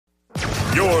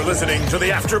You're listening to the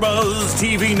AfterBuzz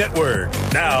TV Network,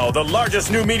 now the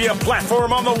largest new media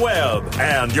platform on the web,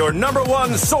 and your number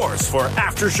one source for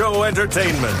after-show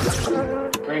entertainment.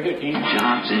 Gregory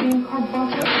Johnson.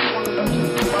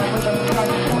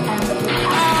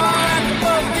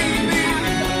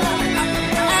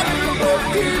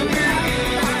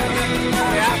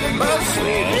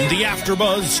 From the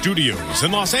AfterBuzz Studios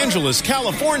in Los Angeles,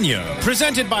 California,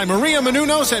 presented by Maria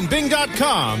Menounos and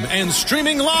Bing.com, and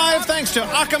streaming live thanks to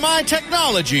Akamai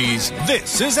Technologies,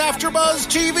 this is AfterBuzz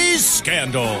TV's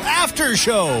Scandal After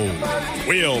Show.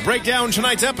 We'll break down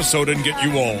tonight's episode and get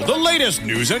you all the latest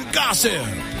news and gossip.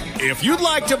 If you'd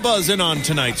like to buzz in on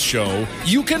tonight's show,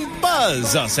 you can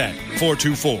buzz us at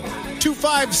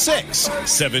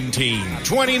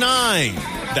 424-256-1729.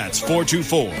 That's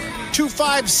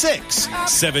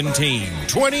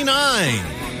 424-256-1729.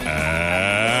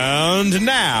 And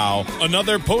now,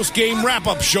 another post-game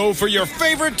wrap-up show for your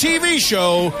favorite TV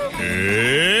show.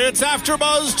 It's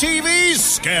AfterBuzz TV's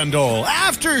Scandal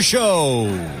After Show.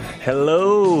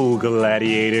 Hello,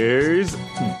 gladiators.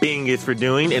 Bing is for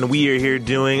doing, and we are here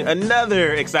doing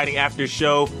another exciting after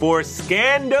show for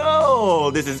Scandal.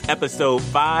 This is episode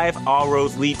 5, All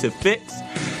Roads Lead to Fitz.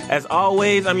 As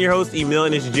always, I'm your host, Emil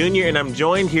Ennis Jr., and I'm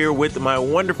joined here with my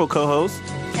wonderful co-host.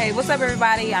 Hey, what's up,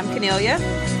 everybody? I'm Cornelia.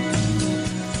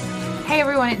 Hey,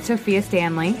 everyone, it's Sophia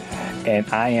Stanley. And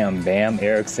I am Bam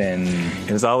Erickson.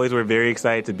 And as always, we're very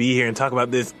excited to be here and talk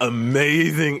about this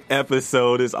amazing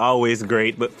episode. It's always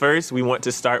great. But first, we want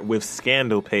to start with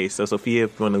Scandal Pace. So, Sophia,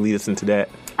 if you want to lead us into that.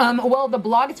 Well, the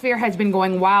blogosphere has been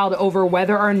going wild over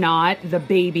whether or not the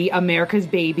baby, America's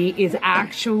baby, is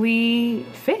actually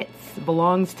Fitz,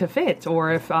 belongs to Fitz,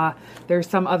 or if there's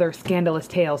some other scandalous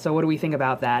tale. So what do we think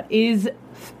about that? Is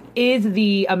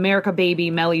the America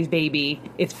baby, Mellie's baby,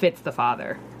 is Fitz the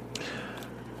father?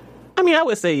 I mean, I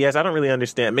would say yes. I don't really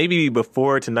understand. Maybe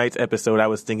before tonight's episode, I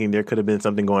was thinking there could have been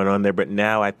something going on there, but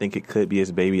now I think it could be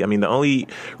his baby. I mean, the only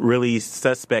really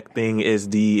suspect thing is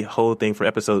the whole thing for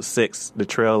episode 6, the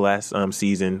trail last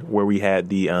season, where we had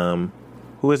the,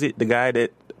 who is it? The guy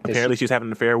that apparently she was having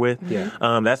an affair with? Yeah.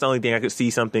 That's the only thing I could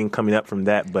see something coming up from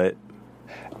that, but...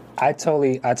 I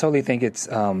totally think it's.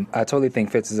 I totally think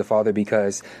Fitz is a father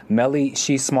because Mellie,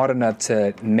 she's smart enough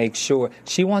to make sure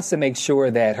she wants to make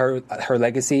sure that her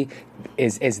legacy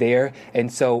is there,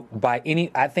 and so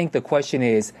I think the question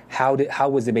is how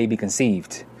was the baby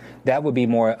conceived? That would be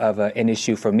more of an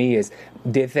issue for me. Is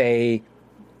did they?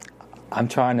 I'm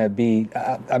trying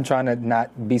to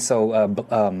not be so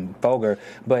vulgar,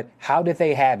 but how did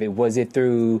they have it? Was it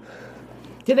through?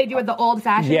 Did they do it the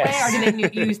old-fashioned Yes. way, or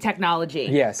did they use technology?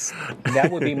 Yes,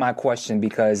 that would be my question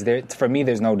because for me,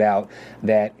 there's no doubt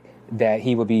that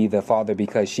he would be the father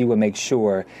because she would make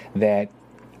sure that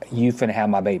you finna have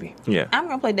my baby. Yeah. I'm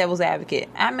going to play devil's advocate.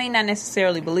 I may not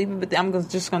necessarily believe it, but I'm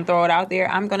just going to throw it out there.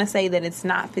 I'm going to say that it's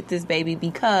not Fitz's baby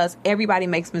because everybody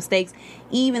makes mistakes,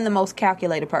 even the most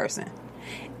calculated person.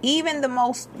 Even the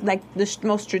most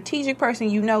strategic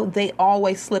person, they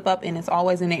always slip up, and it's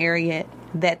always in an area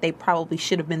that they probably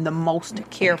should have been the most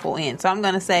careful in. So I'm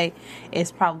going to say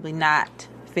it's probably not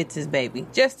Fitz's baby,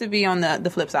 just to be on the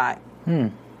flip side.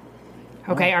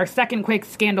 Okay, our second quick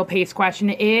scandal pace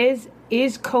question is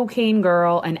Cocaine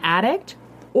Girl an addict,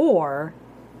 or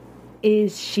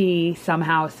is she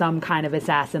somehow some kind of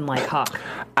assassin like Huck?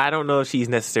 I don't know if she's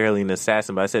necessarily an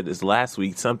assassin, but I said this last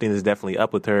week. Something is definitely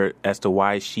up with her as to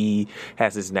why she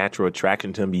has this natural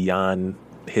attraction to him beyond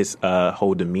his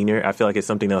whole demeanor. I feel like it's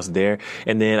something else there.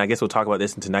 And then I guess we'll talk about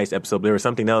this in tonight's episode. But there was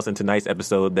something else in tonight's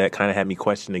episode that kind of had me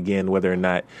question again whether or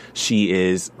not she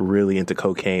is really into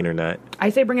cocaine or not. I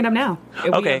say bring it up now. We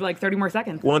Okay. have 30 more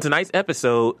seconds. Well, in tonight's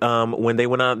episode, when they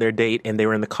went on their date and they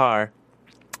were in the car,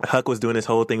 Huck was doing this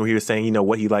whole thing where he was saying,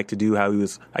 what he liked to do, how he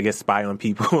was, I guess, spy on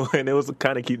people. And it was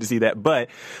kind of cute to see that. But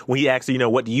when he asked her,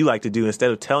 what do you like to do? Instead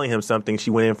of telling him something,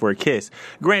 she went in for a kiss.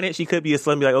 Granted, she could be a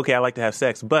slut and be like, okay, I like to have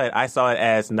sex. But I saw it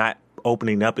as not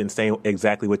opening up and saying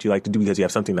exactly what you like to do because you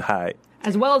have something to hide.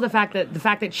 As well as the fact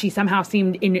that she somehow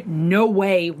seemed in no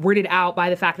way weirded out by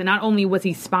the fact that not only was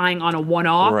he spying on a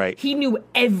one-off, right. He knew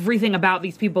everything about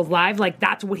these people's lives. Like,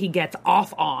 that's what he gets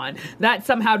off on. That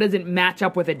somehow doesn't match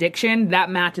up with addiction.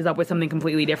 That matches up with something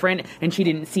completely different, and she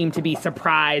didn't seem to be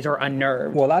surprised or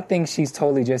unnerved. Well, I think she's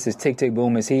totally just as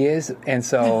tick-tick-boom as he is, and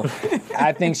so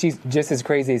I think she's just as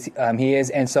crazy as he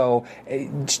is, and so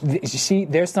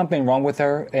there's something wrong with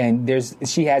her, and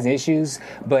she has issues,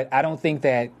 but I don't think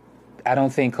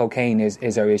cocaine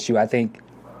is her issue. I think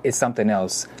it's something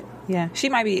else. Yeah, she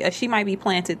might be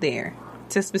planted there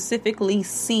to specifically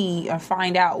see or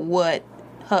find out what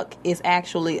Huck is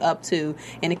actually up to,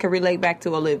 and it could relate back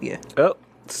to Olivia. Oh,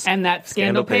 And that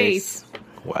scandal pace.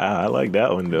 Wow, I like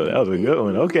that one, though. That was a good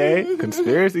one. Okay,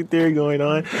 conspiracy theory going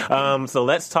on. So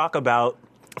let's talk about,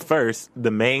 first, the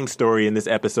main story in this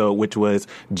episode, which was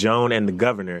Joan and the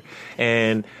governor.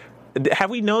 And have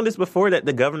we known this before, that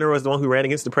the governor was the one who ran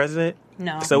against the president?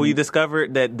 No. So we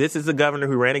discovered that this is the governor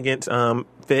who ran against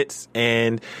Fitz,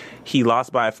 and he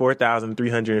lost by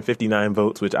 4,359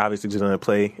 votes, which obviously is going to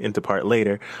play into part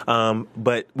later.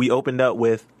 But we opened up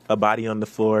with a body on the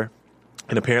floor.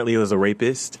 And apparently it was a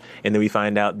rapist. And then we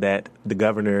find out that the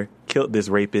governor killed this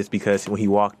rapist because when he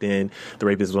walked in, the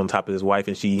rapist was on top of his wife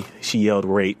and she yelled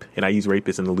rape. And I use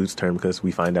rapist in the loose term because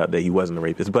we find out that he wasn't a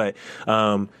rapist. But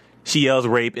she yells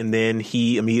rape, and then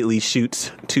he immediately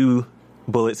shoots 2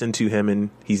 bullets into him, and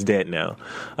he's dead now.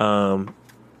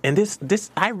 And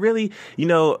this, I really,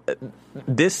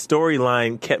 this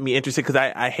storyline kept me interested, because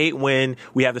I hate when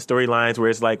we have the storylines where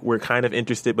it's like we're kind of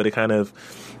interested, but it kind of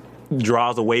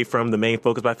draws away from the main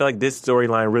focus. But I feel like this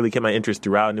storyline really kept my interest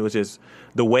throughout, and it was just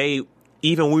the way,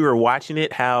 even when we were watching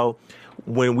it, how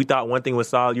when we thought one thing was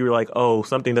solid, you were like, oh,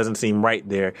 something doesn't seem right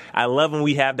there. I love when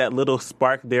we have that little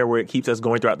spark there where it keeps us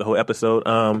going throughout the whole episode.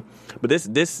 But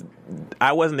this,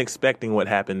 I wasn't expecting what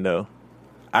happened, though.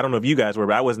 I don't know if you guys were,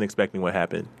 but I wasn't expecting what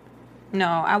happened. No,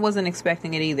 I wasn't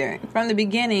expecting it either. From the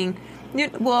beginning,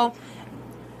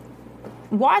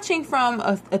 watching from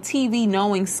a TV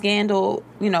knowing scandal,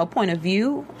 point of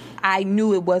view, I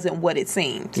knew it wasn't what it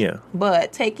seemed. Yeah.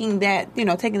 But taking that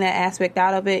aspect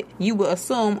out of it, you would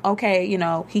assume, okay,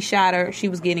 he shot her, she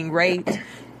was getting raped.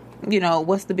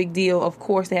 What's the big deal? Of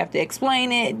course, they have to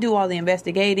explain it, do all the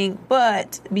investigating.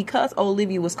 But because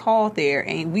Olivia was called there,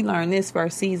 and we learned this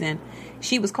first season,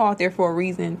 she was called there for a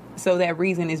reason. So that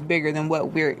reason is bigger than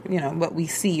what what we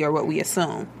see or what we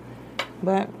assume.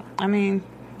 But I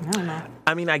don't know.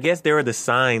 I guess there were the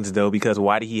signs, though, because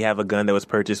why did he have a gun that was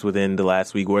purchased within the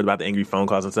last week? Worried about the angry phone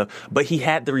calls and stuff. But he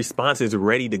had the responses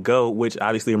ready to go, which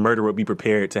obviously a murderer would be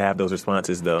prepared to have those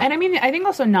responses, though. And I think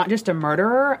also not just a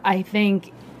murderer. I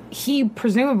think he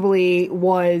presumably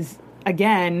was,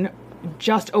 again,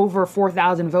 just over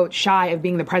 4,000 votes shy of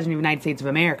being the president of the United States of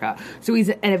America. So he's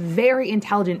a very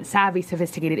intelligent, savvy,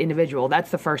 sophisticated individual.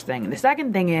 That's the first thing. And the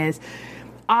second thing is,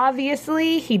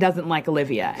 obviously, he doesn't like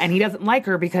Olivia, and he doesn't like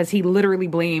her because he literally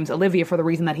blames Olivia for the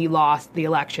reason that he lost the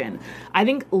election. I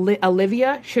think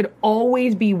Olivia should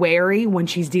always be wary when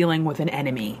she's dealing with an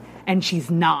enemy, and she's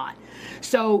not.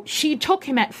 So she took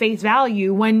him at face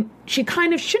value when she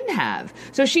kind of shouldn't have.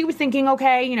 So she was thinking,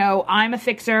 okay, I'm a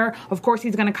fixer. Of course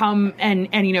he's going to come and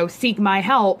seek my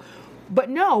help. But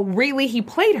no, really, he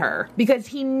played her because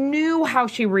he knew how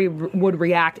she would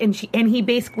react, and he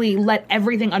basically let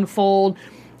everything unfold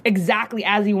exactly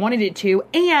as he wanted it to,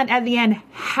 and at the end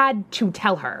had to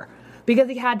tell her because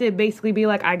he had to basically be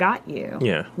like, I got you.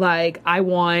 Yeah. Like, I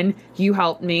won, you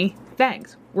helped me,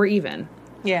 thanks, we're even.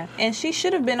 Yeah, and she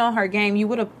should have been on her game. You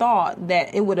would have thought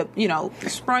that it would have,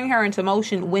 sprung her into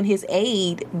motion when his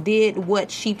aide did what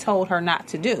she told her not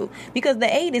to do. Because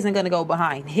the aide isn't going to go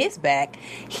behind his back.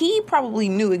 He probably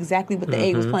knew exactly what the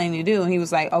aide was planning to do, and he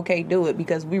was like, okay, do it,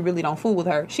 because we really don't fool with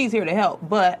her. She's here to help,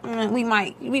 but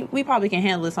we probably can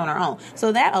handle this on our own.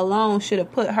 So that alone should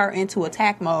have put her into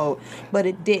attack mode, but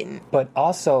it didn't. But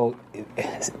also,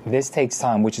 this takes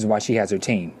time, which is why she has her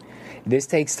team. This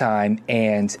takes time,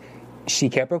 and she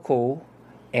kept her cool,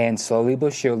 and slowly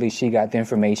but surely she got the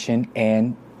information,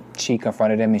 and she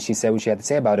confronted him, and she said what she had to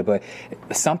say about it. But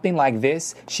something like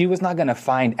this, she was not going to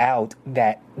find out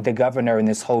that the governor in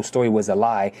this whole story was a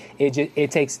lie. It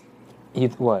takes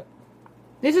what?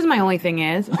 This is my only thing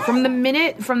is, from the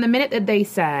minute that they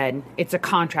said it's a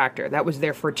contractor that was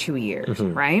there for 2 years,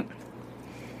 right?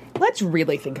 Let's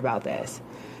really think about this.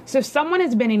 So someone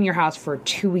has been in your house for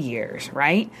 2 years,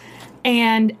 right?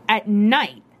 And at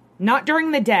night, not during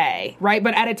the day, right?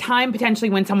 But at a time potentially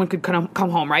when someone could come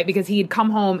home, right? Because he had come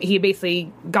home, he had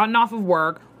basically gotten off of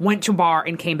work, went to a bar,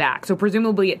 and came back. So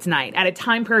presumably it's night, at a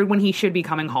time period when he should be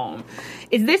coming home.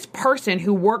 Is this person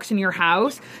who works in your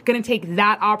house going to take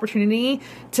that opportunity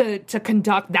to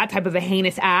conduct that type of a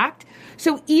heinous act?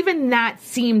 So even that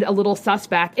seemed a little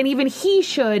suspect. And even he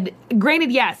should,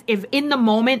 granted, yes, if in the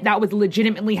moment that was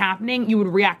legitimately happening, you would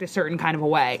react a certain kind of a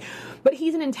way. But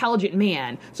he's an intelligent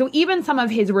man. So even some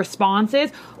of his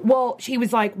responses, well, she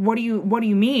was like, what do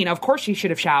you mean? Of course she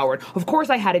should have showered. Of course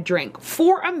I had a drink.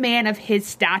 For a man of his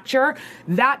stature,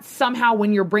 that's somehow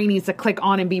when your brain needs to click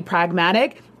on and be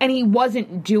pragmatic. And he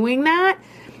wasn't doing that.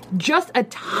 Just a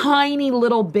tiny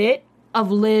little bit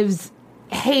of Liv's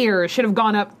hair should have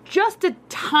gone up just a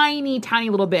tiny, tiny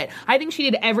little bit. I think she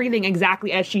did everything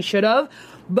exactly as she should have.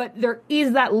 But there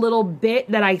is that little bit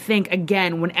that I think,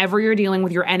 again, whenever you're dealing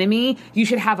with your enemy, you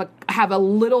should have a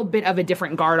little bit of a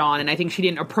different guard on. And I think she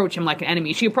didn't approach him like an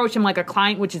enemy. She approached him like a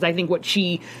client, which is, I think, what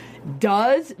she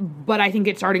does. But I think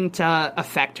it's starting to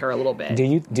affect her a little bit. Do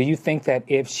you think that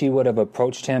if she would have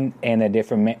approached him in a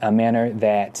different manner,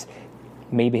 that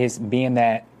maybe being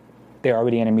that they're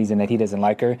already enemies and that he doesn't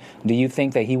like her, do you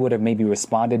think that he would have maybe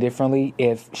responded differently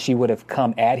if she would have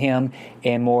come at him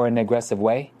in more an aggressive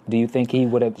way? Do you think he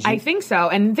would have... I think so.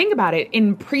 And think about it.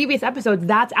 In previous episodes,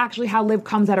 that's actually how Liv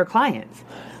comes at her clients.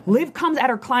 Liv comes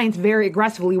at her clients very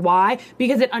aggressively. Why?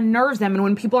 Because it unnerves them. And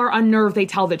when people are unnerved, they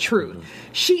tell the truth.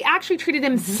 She actually treated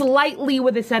him slightly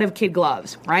with a set of kid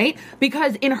gloves, right?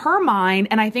 Because in her mind,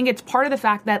 and I think it's part of the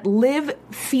fact that Liv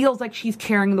feels like she's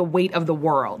carrying the weight of the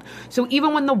world. So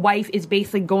even when the wife is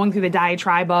basically going through the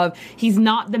diatribe of, he's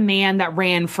not the man that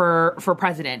ran for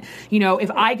president. You know, if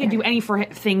I could do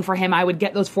anything for him, I would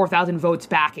get those 4,000 votes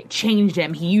back. It changed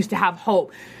him. He used to have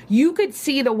hope. You could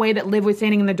see the way that Liv was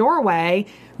standing in the doorway.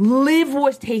 Liv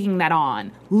was taking that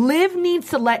on. Liv needs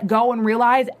to let go and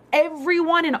realize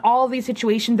everyone in all of these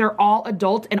situations, they're all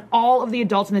adults, and all of the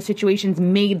adults in the situations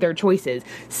made their choices.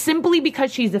 Simply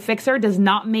because she's the fixer does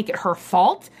not make it her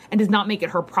fault and does not make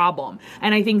it her problem.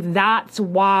 And I think that's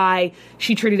why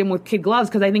she treated him with kid gloves,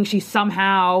 because I think she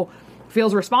somehow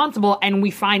feels responsible, and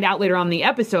we find out later on in the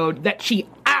episode that she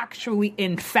actually,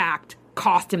 in fact,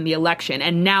 cost him the election.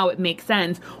 And now it makes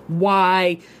sense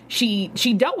why she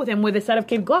dealt with him with a set of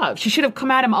kid gloves. She should have come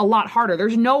at him a lot harder.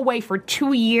 There's no way for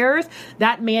 2 years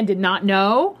that man did not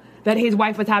know that his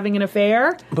wife was having an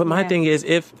affair. But my thing is,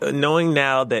 if knowing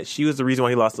now that she was the reason why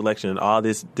he lost the election and all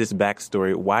this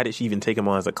backstory, why did she even take him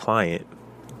on as a client?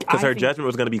 Because her judgment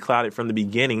was going to be clouded from the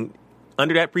beginning.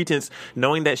 Under that pretense,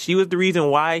 knowing that she was the reason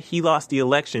why he lost the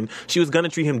election, she was going to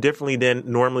treat him differently than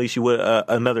normally she would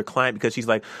another client, because she's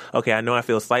like, okay, I know I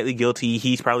feel slightly guilty.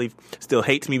 He probably still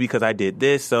hates me because I did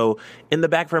this. So in the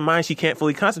back of her mind, she can't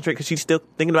fully concentrate because she's still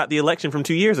thinking about the election from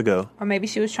 2 years ago. Or maybe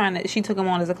she took him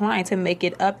on as a client to make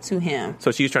it up to him.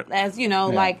 So she was trying... As,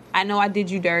 like, I know I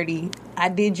did you dirty. I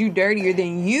did you dirtier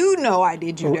than you know I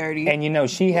did you dirty. And,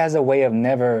 she has a way of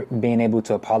never being able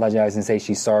to apologize and say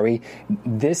she's sorry.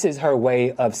 This is her way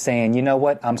of saying, you know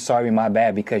what, I'm sorry, my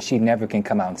bad, because she never can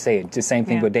come out and say it. The same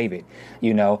thing with David.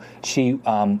 She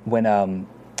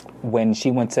when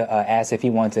she went to ask if he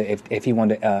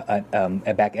wanted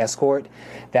a back escort,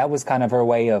 that was kind of her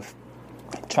way of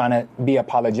trying to be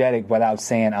apologetic without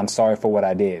saying I'm sorry for what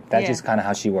I did. That's just kind of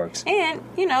how she works. And,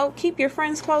 keep your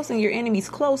friends close and your enemies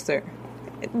closer.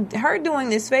 Her doing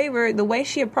this favor, the way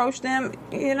she approached them,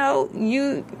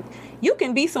 you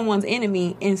can be someone's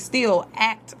enemy and still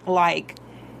act like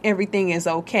everything is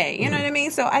okay. You know what I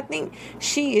mean? So I think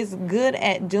she is good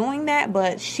at doing that,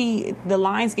 but the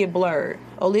lines get blurred.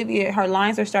 Olivia, her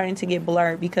lines are starting to get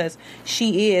blurred because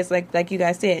she is, like you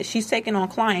guys said, she's taking on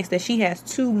clients that she has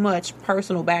too much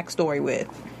personal backstory with.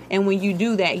 And when you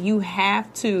do that, you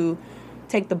have to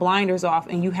take the blinders off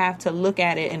and you have to look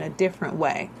at it in a different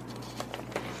way.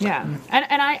 Yeah.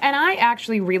 And I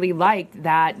actually really liked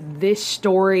that this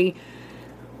story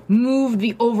moved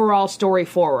the overall story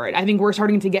forward. I think we're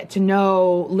starting to get to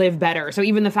know Liv better. So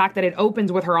even the fact that it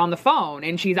opens with her on the phone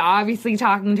and she's obviously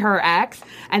talking to her ex,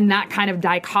 and that kind of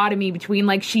dichotomy between,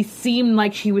 like, she seemed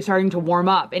like she was starting to warm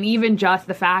up. And even just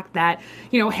the fact that,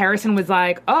 Harrison was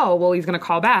like, oh, well, he's going to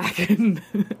call back. And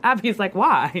Abby's like,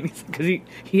 why? And he's like, because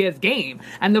he has game.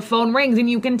 And the phone rings and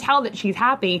you can tell that she's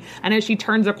happy. And as she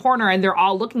turns a corner and they're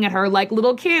all looking at her like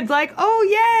little kids, like,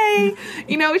 oh,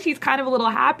 yay. She's kind of a little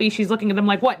happy. She's looking at them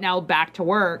like, what? Now back to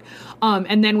work.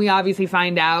 And then we obviously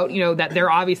find out, that there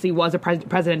obviously was a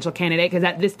presidential candidate, because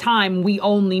at this time we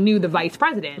only knew the vice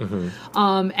president.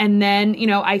 And then,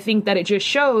 I think that it just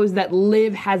shows that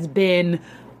Liv has been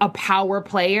a power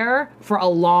player for a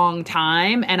long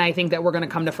time. And I think that we're going to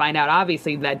come to find out,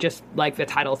 obviously, that just like the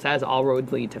title says, all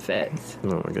roads lead to Fitz.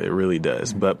 Oh my God, it really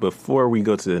does. But before we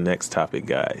go to the next topic,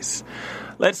 guys,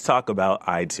 let's talk about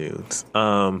iTunes.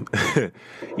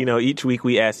 Each week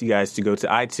we ask you guys to go to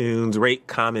iTunes, rate,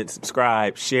 comment,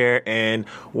 subscribe, share, and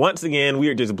once again, we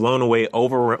are just blown away,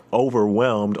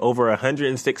 overwhelmed. Over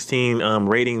 116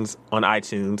 ratings on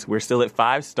iTunes. We're still at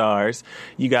 5 stars.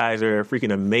 You guys are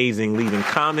freaking amazing, leaving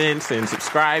comments and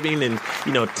subscribing and,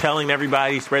 telling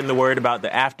everybody, spreading the word about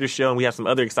the after show. And we have some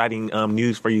other exciting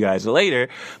news for you guys later.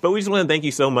 But we just want to thank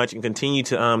you so much and continue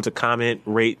to comment,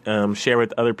 rate, share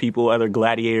with other people, other Glad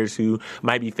gladiators who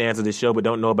might be fans of the show but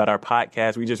don't know about our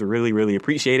podcast. We just really, really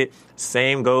appreciate it.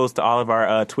 Same goes to all of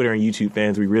our Twitter and YouTube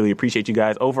fans. We really appreciate you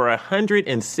guys. Over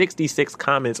 166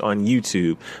 comments on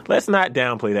YouTube. Let's not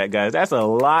downplay that, guys. That's a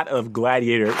lot of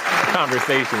gladiator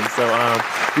conversation. So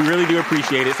we really do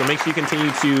appreciate it. So make sure you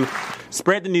continue to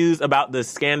spread the news about the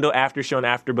Scandal after show and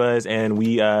AfterBuzz, and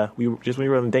we just want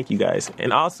to thank you guys.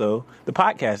 And also the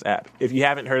podcast app. If you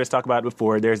haven't heard us talk about it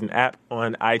before, there's an app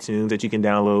on iTunes that you can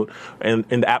download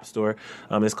in the App Store.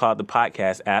 It's called the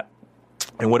Podcast app.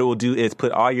 And what it will do is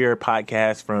put all your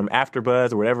podcasts from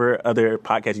AfterBuzz or whatever other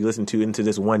podcast you listen to into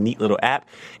this one neat little app.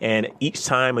 And each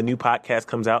time a new podcast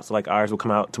comes out, so like ours will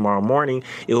come out tomorrow morning,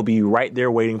 it will be right there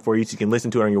waiting for you so you can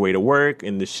listen to it on your way to work,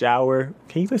 in the shower.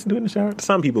 Can you listen to it in the shower?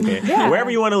 Some people can. Yeah.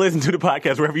 Wherever you want to listen to the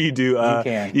podcast, wherever you do,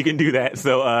 you can do that.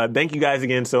 So thank you guys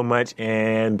again so much,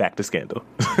 and back to Scandal.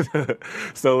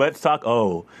 So let's talk,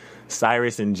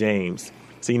 Cyrus and James.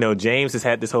 So, James has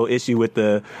had this whole issue with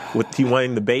he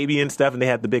wanting the baby and stuff, and they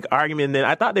had the big argument. And then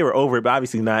I thought they were over it, but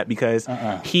obviously not, because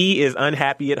he is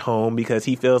unhappy at home because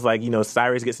he feels like,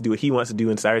 Cyrus gets to do what he wants to do,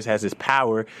 and Cyrus has his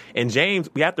power. And James,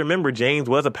 we have to remember, James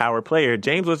was a power player.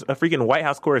 James was a freaking White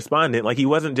House correspondent. Like, he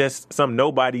wasn't just some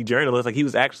nobody journalist. Like, he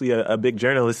was actually a big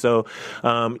journalist. So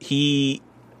he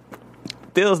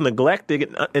feels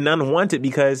neglected and unwanted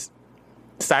because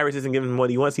Cyrus isn't giving him what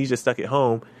he wants. He's just stuck at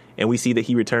home. And we see that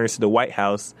he returns to the White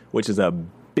House, which is a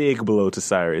big blow to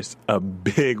Cyrus. A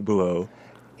big blow.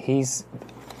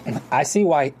 I see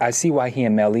why he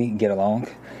and Melly get along.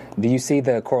 Do you see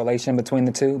the correlation between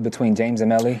the two, between James and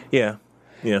Melly? Yeah.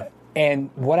 And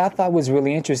what I thought was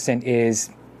really interesting is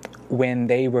when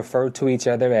they referred to each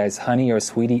other as honey or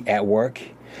sweetie at work.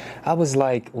 I was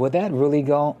like, would that really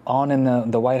go on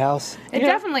in the White House? It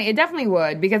definitely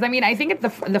would, because I think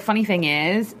the funny thing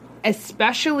is,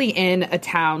 especially in a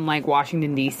town like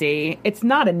Washington, D.C., it's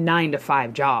not a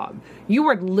 9-to-5 job. You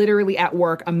work literally at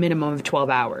work a minimum of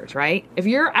 12 hours, right? If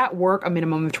you're at work a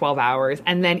minimum of 12 hours,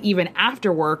 and then even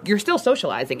after work, you're still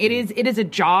socializing. It is a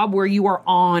job where you are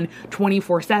on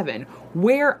 24/7.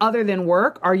 Where other than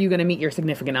work are you going to meet your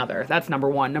significant other? That's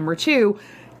number one. Number two,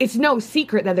 it's no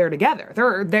secret that they're together.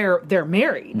 They're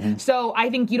married. Mm-hmm. So I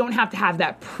think you don't have to have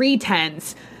that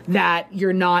pretense that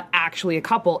you're not actually a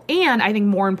couple. And I think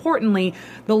more importantly,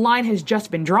 the line has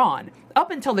just been drawn. Up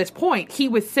until this point, he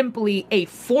was simply a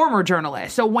former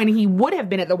journalist. So when he would have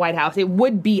been at the White House, it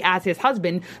would be as his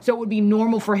husband. So it would be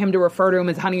normal for him to refer to him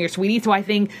as honey or sweetie. So I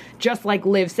think, just like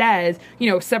Liv says,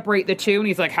 separate the two. And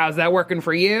he's like, how's that working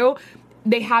for you?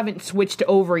 They haven't switched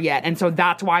over yet. And so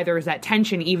that's why there's that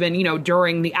tension even,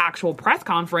 during the actual press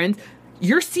conference.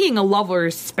 You're seeing a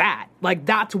lover's spat. Like,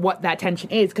 that's what that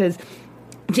tension is, because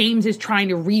James is trying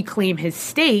to reclaim his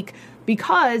stake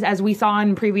because, as we saw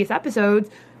in previous episodes,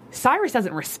 Cyrus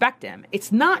doesn't respect him.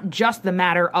 It's not just the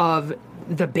matter of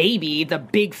the baby, the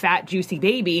big, fat, juicy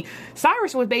baby.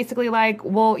 Cyrus was basically like,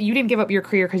 well, you didn't give up your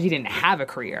career because you didn't have a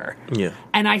career. Yeah.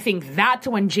 And I think that's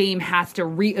when James has to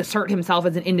reassert himself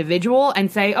as an individual and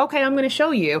say, okay, I'm going to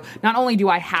show you. Not only do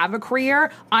I have a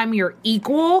career, I'm your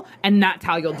equal, and that's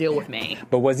how you'll deal with me.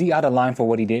 But was he out of line for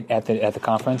what he did at the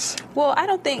conference? Well, I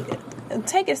don't think...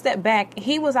 Take a step back.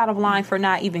 He was out of line for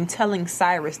not even telling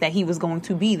Cyrus that he was going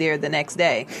to be there the next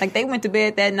day. Like, they went to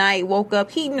bed that night, woke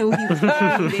up, he knew he was going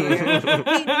to be there.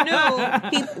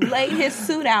 He knew, he laid his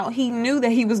suit out. He knew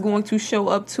that he was going to show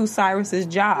up to Cyrus's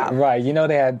job. Right.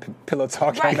 They had pillow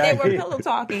talking. Right, they were pillow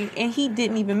talking, and he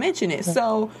didn't even mention it.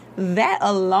 So that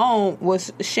alone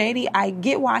was shady. I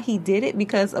get why he did it,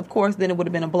 because, of course, then it would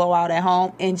have been a blowout at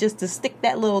home. And just to stick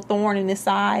that little thorn in his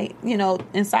side,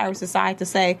 in Cyrus's side, to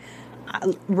say,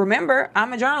 remember,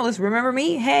 I'm a journalist. Remember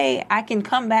me? Hey, I can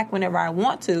come back whenever I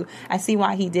want to. I see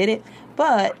why he did it,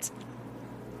 but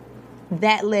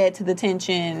that led to the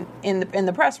tension in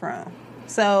the press room.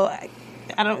 So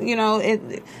I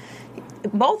don't,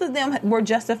 both of them were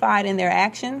justified in their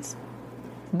actions,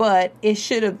 but it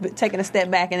should have taken a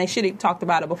step back, and they should have talked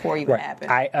about it before it even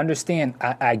happened. I understand.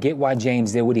 I get why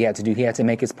James did what he had to do. He had to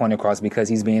make his point across because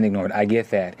he's being ignored. I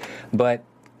get that, but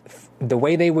the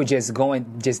way they were just going,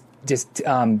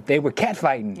 they were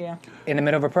catfighting in the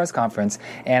middle of a press conference,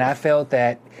 and I felt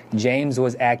that James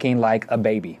was acting like a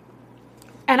baby.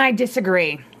 And I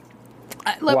disagree.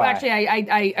 Look, Why? actually,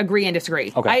 I agree and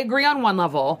disagree. Okay. I agree on one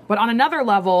level, but on another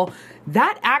level,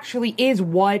 that actually is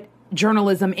what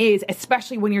journalism is,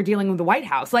 especially when you're dealing with the White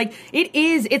House. Like,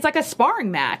 it's like a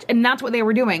sparring match, and that's what they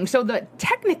were doing. So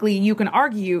technically you can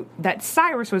argue that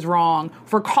Cyrus was wrong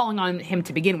for calling on him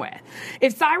to begin with.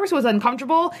 If Cyrus was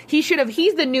uncomfortable, he's the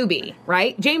newbie,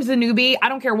 right? James is the newbie. I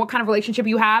don't care what kind of relationship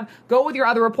you have. Go with your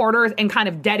other reporters and kind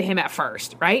of dead him at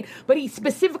first, right? But he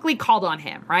specifically called on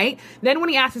him, right? Then when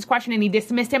he asked his question and he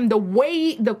dismissed him,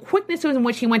 the quickness in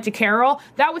which he went to Carol,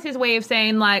 that was his way of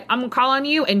saying, like, I'm going to call on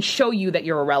you and show you that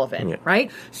you're irrelevant,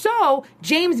 right? So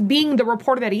James, being the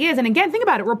reporter that he is, and again, think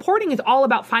about it, reporting is all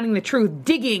about finding the truth,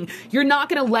 digging. You're not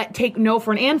going to take no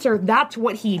for an answer. That's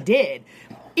what he did.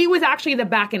 It was actually the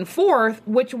back and forth,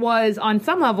 which was, on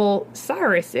some level,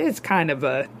 Cyrus is kind of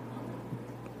a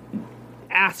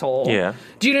asshole. Yeah.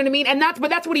 Do you know what I mean? And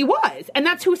that's what he was. And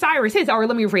that's who Cyrus is. Or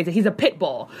let me rephrase it. He's a pit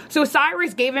bull. So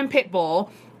Cyrus gave him pit bull,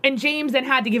 and James then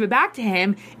had to give it back to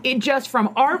him. It just,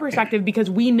 from our perspective, because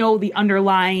we know the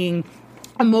underlying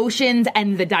emotions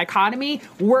and the dichotomy,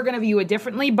 we're going to view it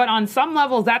differently. But on some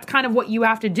levels, that's kind of what you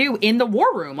have to do in the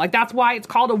war room. Like, that's why it's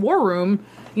called a war room.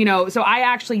 You know, so I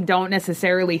actually don't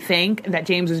necessarily think that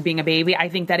James was being a baby. I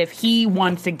think that if he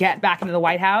wants to get back into the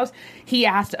White House, he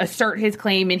has to assert his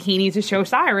claim, and he needs to show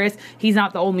Cyrus he's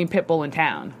not the only pit bull in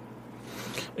town.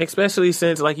 Especially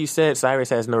since, like you said, Cyrus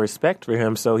has no respect for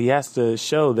him, so he has to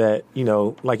show that, you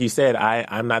know, like you said,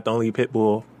 I'm not the only pit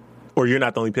bull, or you're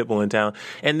not the only pit bull in town.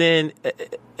 And then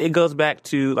it goes back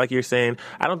to, like you're saying,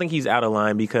 I don't think he's out of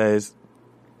line, because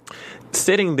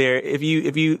sitting there, if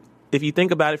you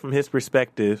think about it from his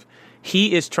perspective,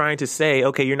 he is trying to say,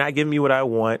 okay, you're not giving me what I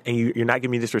want, and you're not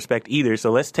giving me this respect either,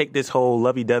 so let's take this whole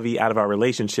lovey-dovey out of our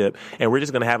relationship, and we're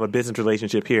just going to have a business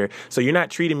relationship here. So you're not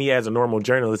treating me as a normal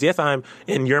journalist. Yes, I'm,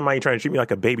 in your mind, you're trying to treat me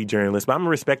like a baby journalist, but I'm a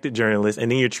respected journalist,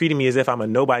 and then you're treating me as if I'm a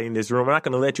nobody in this room. I'm not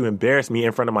going to let you embarrass me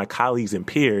in front of my colleagues and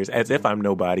peers as if I'm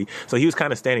nobody. So he was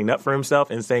kind of standing up for himself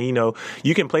and saying, you know,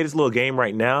 you can play this little game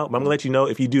right now, but I'm going to let you know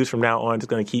if you do this from now on, it's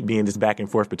going to keep being this back and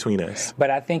forth between us. But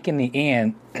I think in the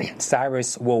end,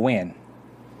 Cyrus will win.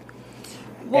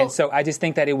 Well, and so I just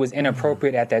think that it was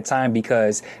inappropriate at that time,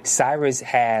 because Cyrus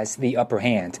has the upper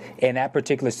hand in that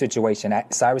particular situation.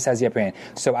 Cyrus has the upper hand.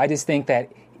 So I just think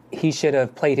that he should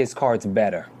have played his cards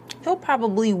better. He'll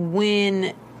probably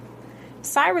win.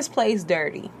 Cyrus plays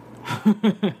dirty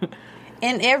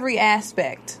in every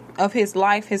aspect of his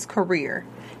life, his career.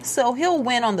 So he'll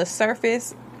win on the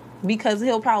surface, because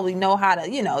he'll probably know how to,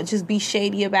 you know, just be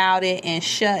shady about it and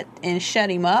shut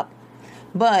him up.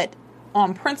 But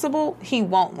on principle, he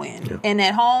won't win. Yeah. And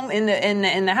at home, in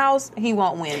the house, he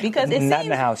won't win, because it not seems, in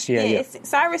the house. Yeah.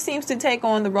 Cyrus seems to take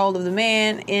on the role of the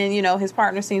man, and you know, his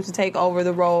partner seems to take over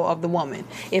the role of the woman.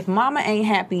 If Mama ain't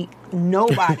happy,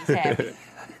 nobody's happy.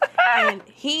 And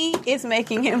he is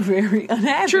making him very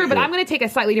unhappy. True, but I'm going to take a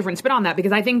slightly different spin on that,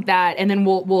 because I think that, and then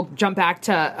we'll jump back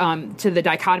to the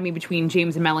dichotomy between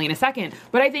James and Mellie in a second.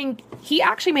 But I think he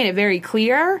actually made it very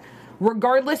clear,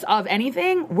 regardless of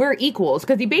anything, we're equals.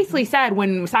 Because he basically said,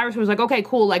 when Cyrus was like, okay,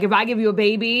 cool, like, if I give you a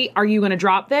baby, are you going to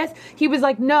drop this? He was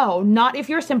like, no, not if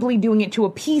you're simply doing it to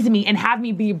appease me and have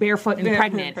me be barefoot and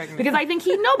pregnant. Because I think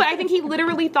he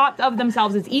literally thought of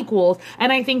themselves as equals.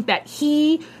 And I think that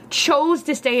he chose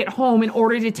to stay at home in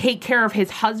order to take care of his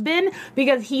husband,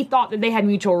 because he thought that they had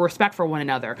mutual respect for one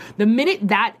another. The minute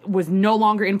that was no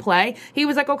longer in play, he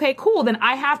was like, okay, cool, then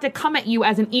I have to come at you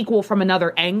as an equal from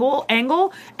another angle.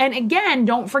 And again,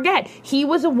 don't forget, he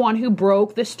was the one who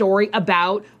broke the story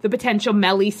about the potential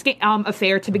Mellie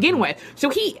affair to begin with.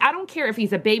 So I don't care if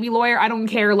he's a baby lawyer, I don't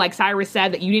care, like Cyrus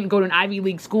said, that you didn't go to an Ivy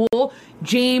League school.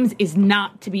 James is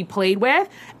not to be played with.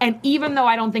 And even though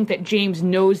I don't think that James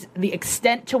knows the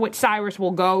extent to which Cyrus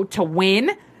will go to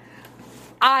win,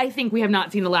 I think we have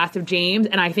not seen the last of James,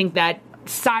 and I think that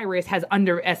Cyrus has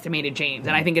underestimated James,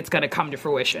 and I think it's going to come to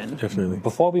fruition. Definitely.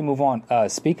 Before we move on,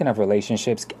 speaking of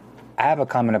relationships, I have a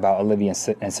comment about Olivia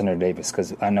and Senator Davis,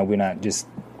 because I know we're not just...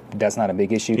 That's not a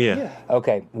big issue. Yeah.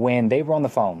 Okay. When they were on the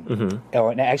phone,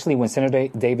 or actually when Senator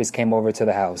Davis came over to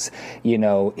the house, you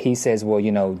know, he says, well,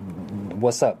 you know,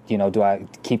 what's up? You know, do I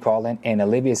keep calling? And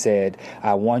Olivia said,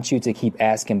 I want you to keep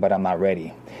asking, but I'm not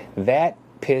ready. That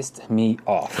pissed me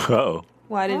off. Oh.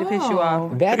 Why did it piss you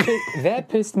off? That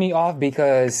pissed me off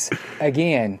because,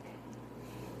 again,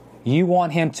 you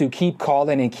want him to keep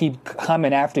calling and keep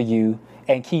coming after you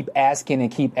and keep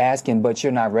asking, but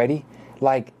you're not ready.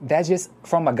 Like, that just,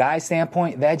 from a guy's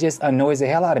standpoint, that just annoys the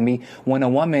hell out of me when a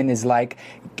woman is like,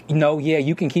 no, yeah,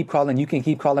 you can keep calling,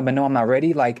 but no, I'm not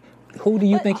ready. Like, who do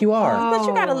you think you are? But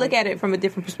you got to look at it from a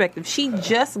different perspective. She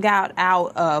just got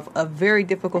out of a very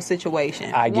difficult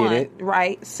situation. I get it.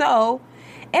 Right? So,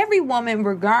 every woman,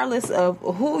 regardless of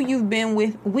who you've been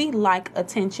with, we like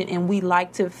attention and we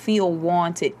like to feel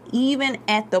wanted, even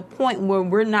at the point where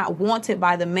we're not wanted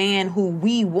by the man who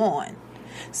we want.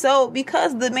 So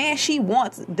because the man she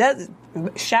wants does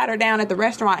shot her down at the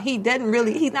restaurant, he's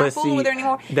not fooling with her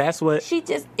anymore. That's what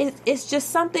it's just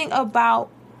something about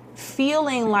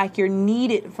feeling like you're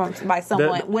needed by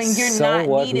someone when you're not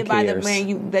needed by the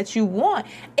man that you want.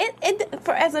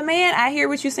 As a man, I hear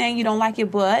what you're saying. You don't like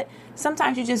it, but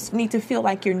sometimes you just need to feel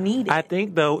like you're needed. I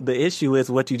think, though, the issue is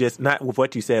not with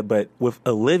what you said, but with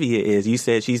Olivia you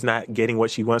said she's not getting what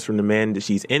she wants from the man that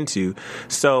she's into.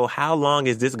 So how long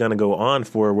is this going to go on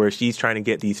for, where she's trying to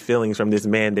get these feelings from this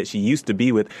man that she used to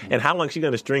be with? And how long is she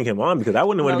going to string him on? Because I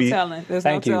wouldn't want to be... There's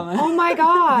no telling. Oh, my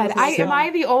God. Am I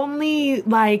the only,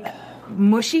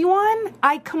 mushy one?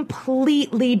 I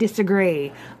completely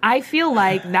disagree. I feel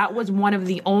like that was one of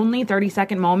the only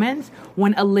 30-second moments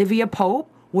when Olivia Pope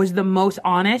was the most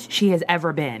honest she has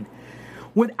ever been.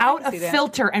 Without a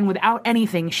filter and without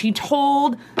anything, she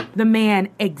told the man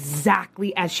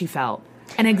exactly as she felt.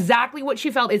 And exactly what she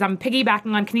felt is, I'm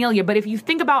piggybacking on Cornelia, but if you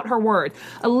think about her words,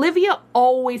 Olivia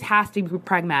always has to be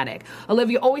pragmatic.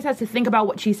 Olivia always has to think about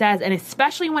what she says, and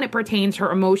especially when it pertains to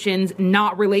her emotions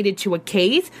not related to a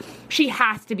case, she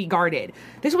has to be guarded.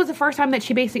 This was the first time that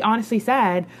she basically honestly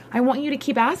said, I want you to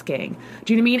keep asking.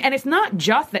 Do you know what I mean? And it's not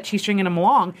just that she's stringing him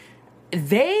along.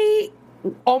 They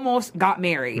almost got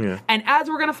married. Yeah. And as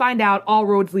we're going to find out, all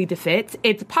roads lead to Fitz.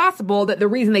 It's possible that the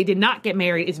reason they did not get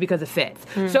married is because of Fitz.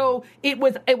 So it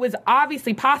was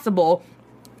obviously possible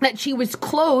that she was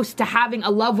close to having a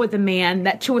love with a man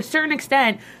that to a certain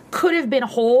extent could have been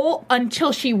whole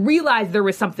until she realized there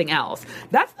was something else.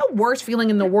 That's the worst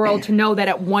feeling in the world, to know that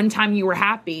at one time you were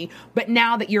happy, but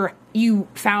now that you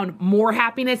found more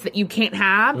happiness that you can't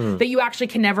have, that you actually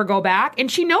can never go back.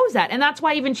 And she knows that. And that's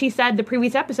why even she said the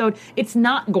previous episode, it's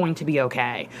not going to be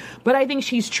okay. But I think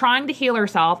she's trying to heal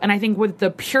herself. And I think with the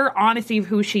pure honesty of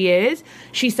who she is,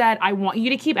 she said, I want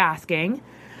you to keep asking.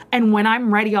 And when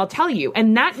I'm ready, I'll tell you.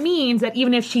 And that means that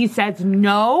even if she says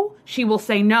no, she will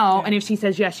say no. And if she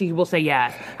says yes, she will say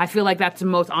yes. I feel like that's the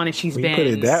most honest she's been. You put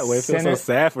it that way. I feel so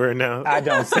sad for her now. I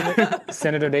don't.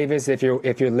 Senator Davis, if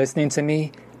you're listening to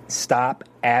me, stop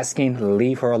asking.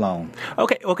 Leave her alone.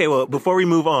 Okay. Well, before we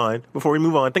move on,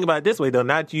 think about it this way, though.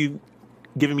 Not you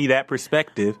giving me that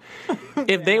perspective.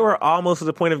 If they were almost to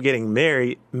the point of getting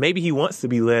married, maybe he wants to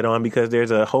be led on because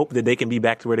there's a hope that they can be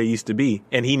back to where they used to be.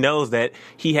 And he knows that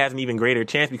he has an even greater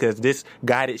chance because this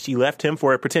guy that she left him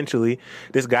for, potentially,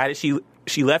 this guy that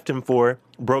she left him for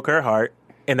broke her heart,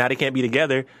 and now they can't be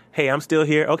together. Hey, I'm still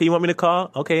here. Okay, you want me to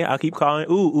call? Okay, I'll keep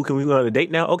calling. Ooh, can we go on a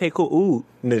date now? Okay, cool. Ooh,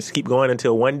 and just keep going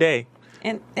until one day.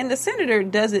 And the senator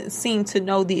doesn't seem to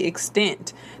know the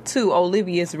extent to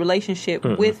Olivia's relationship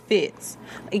with Fitz.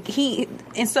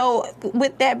 And so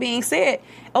with that being said,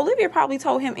 Olivia probably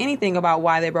told him anything about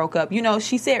why they broke up. You know,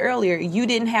 she said earlier, you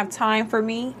didn't have time for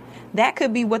me. That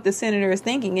could be what the senator is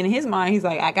thinking. In his mind, he's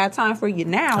like, I got time for you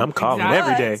now. I'm calling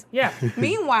every day. Yeah.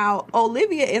 Meanwhile,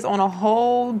 Olivia is on a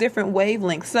whole different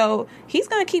wavelength. So he's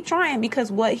going to keep trying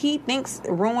because what he thinks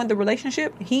ruined the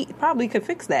relationship, he probably could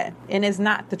fix that. And it's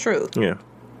not the truth. Yeah.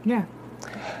 Yeah.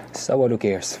 So what? Who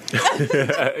cares?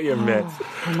 You're Mets.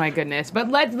 Oh my goodness! But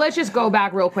let's just go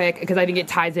back real quick because I think it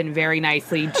ties in very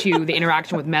nicely to the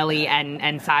interaction with Mellie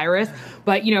and Cyrus.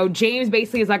 But you know, James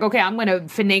basically is like, okay, I'm going to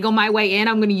finagle my way in.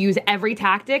 I'm going to use every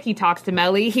tactic. He talks to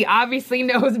Mellie. He obviously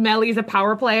knows Mellie's a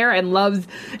power player and loves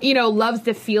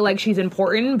to feel like she's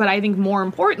important. But I think more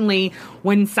importantly,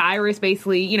 when Cyrus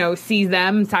basically sees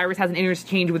them, Cyrus has an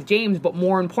interchange with James. But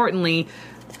more importantly,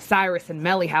 Cyrus and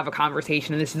Mellie have a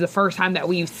conversation, and this is the first time that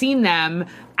we've seen them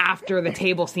after the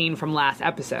table scene from last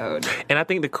episode. And I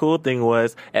think the cool thing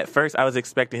was, at first I was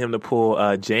expecting him to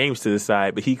pull James to the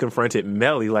side, but he confronted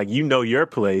Mellie like, your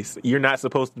place. You're not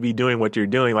supposed to be doing what you're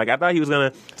doing. Like, I thought he was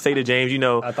going to say to James,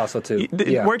 I thought so too.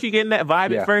 Weren't you getting that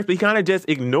vibe at first? But he kind of just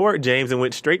ignored James and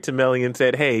went straight to Mellie and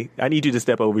said, hey, I need you to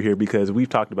step over here because we've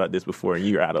talked about this before and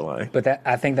you're out of line. But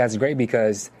I think that's great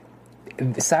because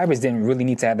Cyrus didn't really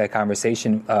need to have that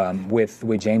conversation with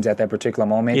James at that particular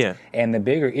moment. Yeah. And the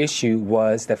bigger issue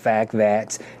was the fact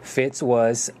that Fitz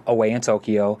was away in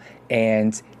Tokyo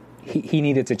and he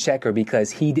needed to check her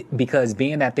because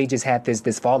being that they just had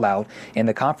this fallout in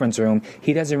the conference room,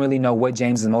 he doesn't really know what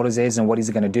James's motives is and what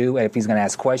he's going to do. If he's going to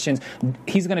ask questions,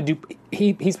 he's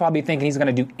probably thinking he's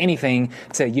going to do anything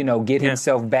to get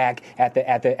himself back at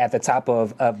the top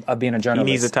of being a journalist.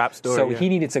 He needs a top story. So he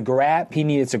needed to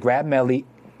grab Mellie,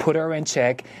 put her in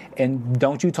check, and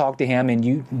don't you talk to him.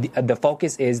 And the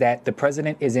focus is that the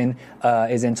president is in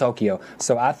Tokyo.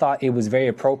 So I thought it was very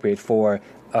appropriate for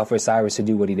for Cyrus to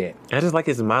do what he did. I just like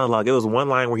his monologue. It was one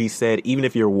line where he said, even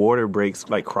if your water breaks,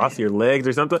 like, cross your legs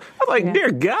or something. I was like,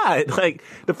 dear God, like,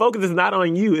 the focus is not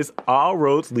on you. It's all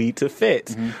roads lead to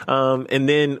Fitz. And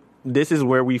then this is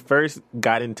where we first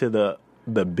got into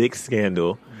the big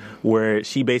scandal, where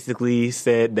she basically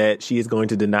said that she is going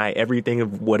to deny everything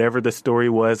of whatever the story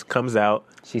was comes out.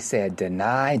 She said,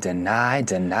 deny, deny,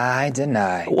 deny,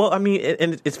 deny. Well, I mean,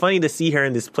 and it's funny to see her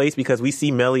in this place because we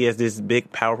see Mellie as this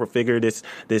big, powerful figure, this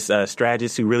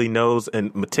strategist who really knows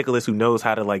and meticulous, who knows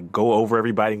how to like go over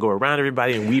everybody and go around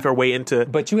everybody and weave her way into.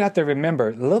 But you have to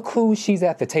remember, look who she's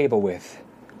at the table with.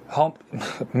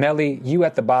 Mellie, you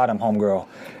at the bottom, homegirl.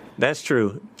 That's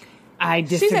true. I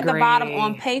disagree. She's at the bottom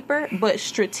on paper, but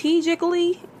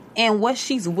strategically and what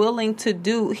she's willing to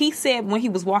do. He said when he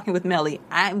was walking with Mellie,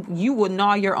 you would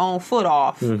gnaw your own foot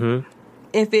off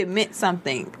if it meant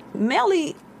something.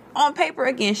 Mellie, on paper,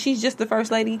 again, she's just the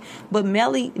first lady, but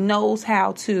Mellie knows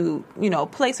how to,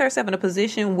 place herself in a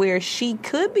position where she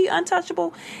could be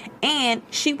untouchable, and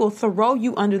she will throw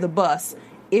you under the bus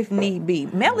if need be.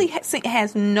 Mellie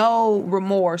has no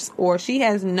remorse, or she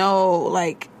has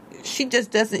no, she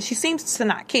just doesn't, she seems to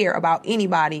not care about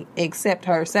anybody except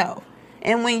herself.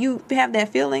 And when you have that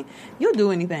feeling, you'll do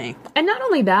anything. And not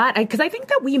only that, because I think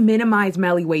that we minimize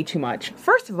Mellie way too much.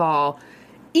 First of all,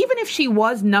 even if she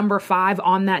was number 5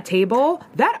 on that table,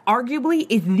 that arguably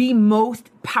is the most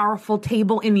powerful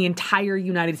table in the entire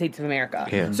United States of America.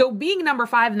 Yeah. So being number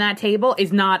 5 in that table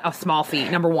is not a small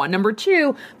feat, number one. Number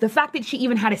two, the fact that she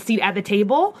even had a seat at the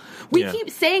table, we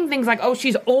keep saying things like, oh,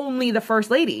 she's only the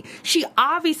first lady. She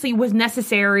obviously was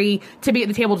necessary to be at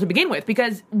the table to begin with,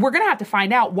 because we're going to have to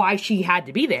find out why she had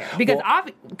to be there.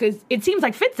 Because it seems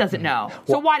like Fitz doesn't know.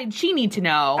 So why did she need to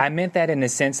know? I meant that in the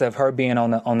sense of her being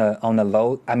on the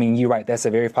low. I mean, you're right. That's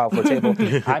a very powerful table.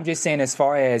 I'm just saying as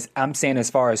far as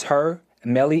her,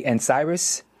 Mellie, and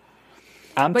Cyrus.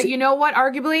 But you know what,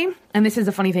 arguably, and this is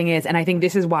the funny thing is, and I think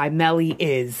this is why Mellie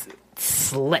is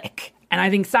slick. And I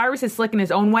think Cyrus is slick in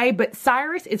his own way, but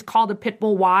Cyrus is called a pit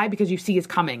bull. Why? Because you see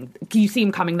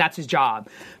him coming. That's his job.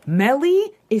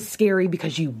 Mellie is scary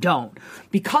because you don't.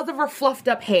 Because of her fluffed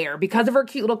up hair, because of her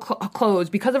cute little clothes,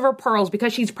 because of her pearls,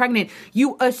 because she's pregnant,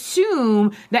 you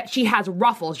assume that she has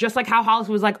ruffles. Just like how Hollis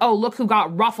was like, oh, look who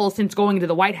got ruffles since going to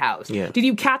the White House. Yeah. Did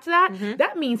you catch that? Mm-hmm.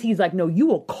 That means he's like, no,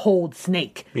 you a cold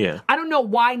snake. Yeah. I don't know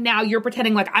why now you're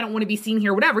pretending like I don't want to be seen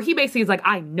here, whatever. He basically is like,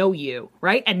 I know you,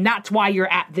 right? And that's why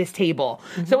you're at this table.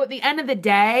 Mm-hmm. So at the end of the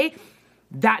day,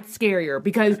 that's scarier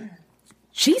because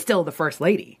she's still the first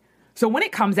lady. So when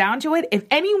it comes down to it, if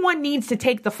anyone needs to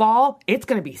take the fall, it's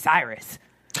going to be Cyrus.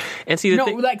 And see,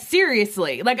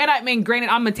 seriously. And I mean, granted,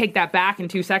 I'm going to take that back in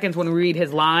 2 seconds when we read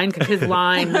his line, because his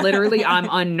line, literally, I'm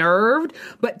unnerved.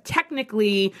 But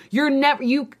technically,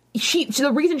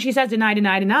 the reason she says deny,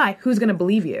 deny, deny, who's going to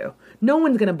believe you? No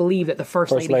one's going to believe that the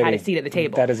first lady had a seat at the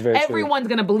table. That is very true. Everyone's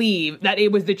going to believe that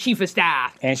it was the chief of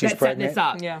staff and she's pregnant.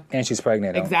 Set this up. Yeah. And she's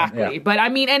pregnant. Exactly. Yeah. But I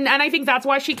mean, and I think that's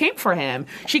why she came for him.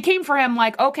 She came for him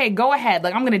like, okay, go ahead.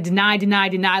 Like, I'm going to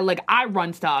deny. Like, I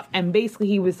run stuff. And basically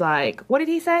he was like, what did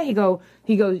he say? He goes,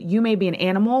 you may be an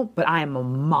animal, but I am a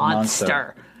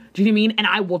monster. Do you know what I mean? And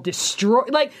I will destroy,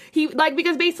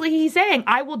 because basically he's saying,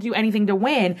 I will do anything to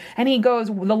win. And he goes,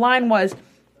 the line was,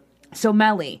 so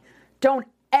Mellie, don't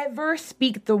ever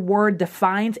speak the word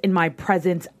defiance in my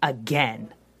presence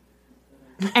again.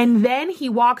 And then he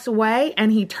walks away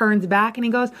and he turns back and he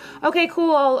goes, okay,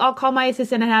 cool. I'll call my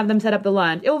assistant and have them set up the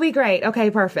lunch. It will be great. Okay,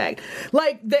 perfect.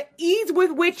 Like the ease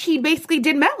with which he basically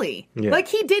did Mellie. Yeah. Like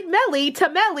he did Mellie to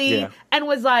Mellie and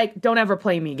was like, don't ever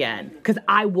play me again because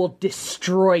I will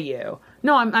destroy you.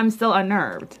 No, I'm still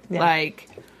unnerved. Yeah.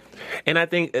 And I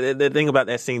think the thing about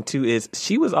that scene, too, is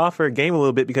she was off her game a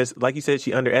little bit because, like you said,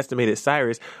 she underestimated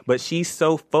Cyrus, but she's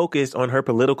so focused on her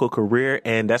political career,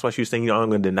 and that's why she was saying, I'm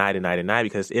going to deny,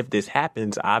 because if this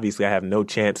happens, obviously I have no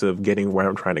chance of getting where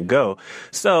I'm trying to go.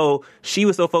 So she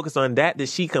was so focused on that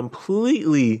she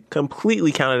completely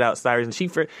counted out Cyrus.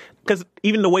 And because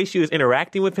even the way she was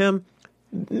interacting with him,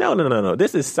 no.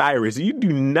 This is Cyrus. You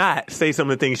do not say some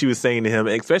of the things she was saying to him,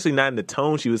 especially not in the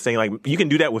tone she was saying. Like, you can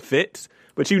do that with Fitz,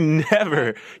 but you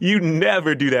never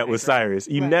do that with Cyrus.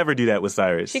 You never do that with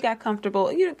Cyrus. She got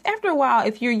comfortable. After a while,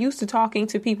 if you're used to talking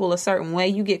to people a certain way,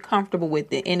 you get comfortable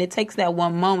with it. And it takes that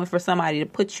one moment for somebody to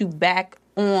put you back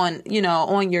on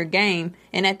your game.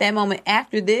 And at that moment,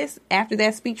 after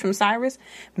that speech from Cyrus,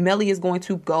 Mellie is going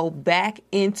to go back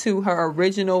into her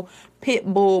original pit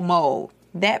bull mode.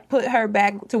 That put her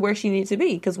back to where she needed to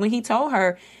be. Because when he told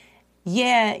her,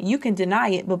 yeah, you can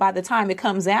deny it, but by the time it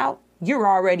comes out, you're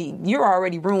already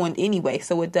ruined anyway,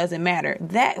 so it doesn't matter.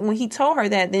 That when he told her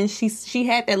that, then she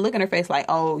had that look in her face like,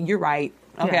 oh, you're right.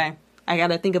 Okay. Yeah. I got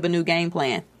to think of a new game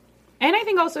plan. And I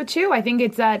think also, too, I think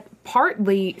it's that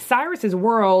partly Cyrus's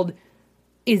world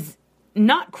is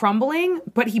not crumbling,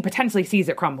 but he potentially sees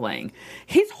it crumbling.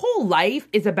 His whole life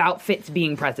is about Fitz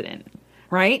being president,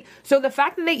 right? So the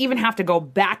fact that they even have to go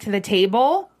back to the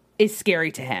table is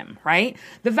scary to him, right?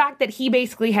 The fact that he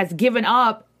basically has given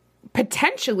up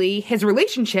potentially his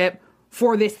relationship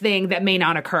for this thing that may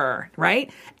not occur, right?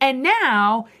 And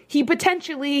now he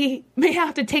potentially may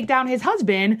have to take down his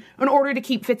husband in order to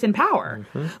keep Fitz in power.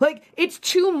 Like, it's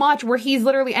too much where he's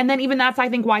literally, and then even that's, I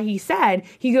think, why he said,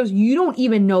 he goes, you don't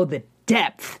even know the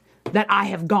depth that I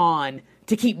have gone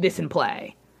to keep this in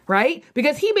play. Right?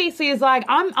 Because he basically is like,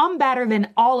 I'm better than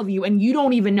all of you, and you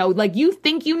don't even know. Like, you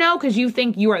think you know because you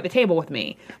think you are at the table with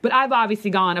me. But I've obviously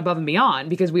gone above and beyond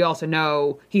because we also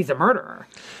know he's a murderer.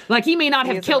 Like, he may not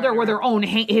have killed her with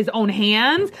his own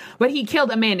hands, but he killed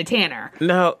Amanda Tanner.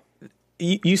 Now,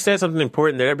 you said something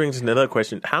important there. That brings us to another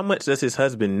question. How much does his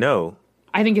husband know?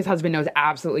 I think his husband knows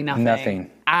absolutely nothing.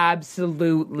 Nothing.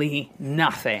 Absolutely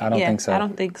nothing. I don't think so. I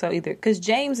don't think so either. Because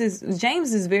James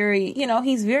is very,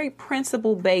 he's very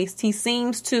principle based. He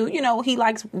seems to, he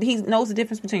knows the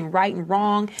difference between right and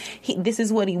wrong. This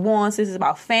is what he wants. This is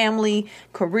about family,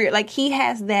 career. Like, he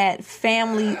has that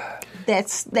family,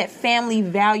 that family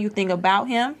value thing about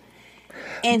him.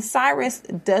 And Cyrus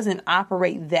doesn't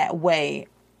operate that way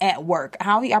at work.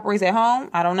 How he operates at home,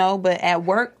 I don't know, but at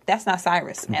work, that's not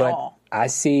Cyrus at all. I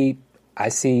see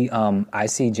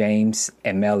James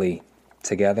and Melly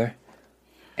together,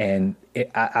 and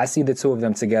I see the two of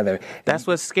them together. That's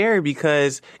what's scary,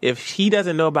 because if he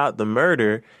doesn't know about the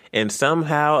murder and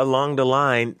somehow along the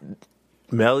line,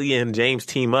 Melly and James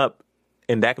team up,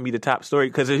 and that can be the top story.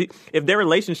 Because if their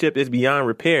relationship is beyond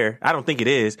repair, I don't think it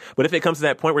is, but if it comes to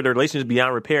that point where their relationship is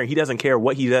beyond repair and he doesn't care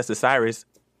what he does to Cyrus,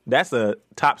 that's a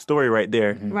top story right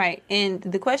there. Right. And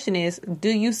the question is, do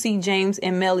you see James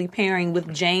and Melly pairing with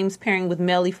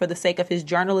Melly for the sake of his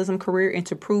journalism career and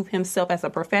to prove himself as a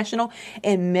professional,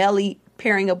 and Melly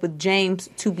pairing up with James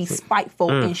to be spiteful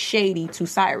and shady to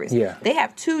Cyrus? Yeah. They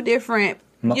have two different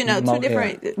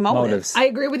motives. I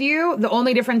agree with you. The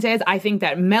only difference is I think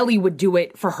that Melly would do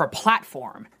it for her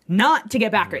platform, not to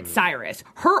get back at Cyrus.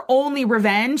 Her only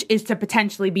revenge is to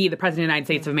potentially be the president of the United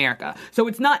States of America. So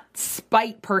it's not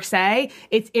spite per se.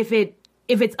 It's if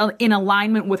it's in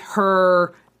alignment with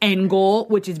her end goal,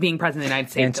 which is being president of the United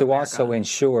States and to also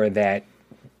ensure that,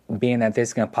 being that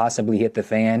this can possibly hit the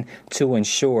fan, to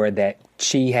ensure that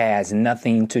she has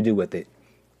nothing to do with it.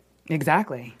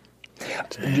 Exactly.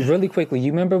 Really quickly,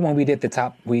 you remember when we did the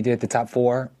top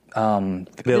four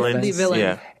Villains.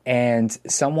 Yeah. And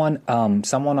someone on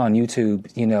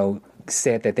YouTube,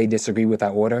 said that they disagree with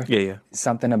our order. Yeah.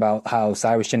 Something about how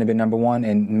Cyrus shouldn't have been number one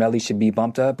and Melly should be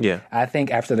bumped up. Yeah. I think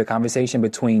after the conversation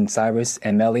between Cyrus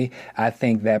and Melly, I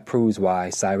think that proves why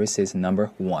Cyrus is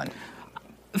number one.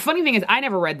 The funny thing is, I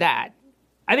never read that.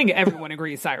 I think everyone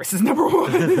agrees Cyrus is number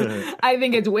one. I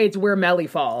think it's where Melly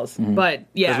falls. Mm-hmm. But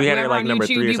yeah, we had her like number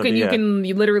YouTube, 3 or something. You can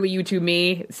literally YouTube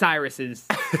me. Cyrus is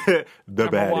the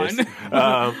baddest.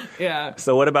 Yeah.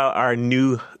 So what about our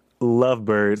new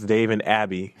lovebirds, Dave and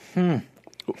Abby?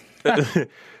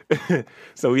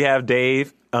 So we have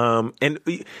Dave, and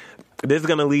this is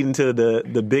going to lead into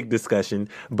the big discussion.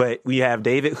 But we have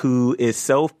David, who is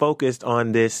so focused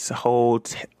on this whole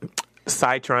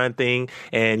Citron thing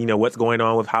and what's going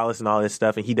on with Hollis and all this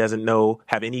stuff, and he doesn't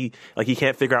he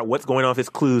can't figure out what's going on with his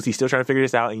clues. He's still trying to figure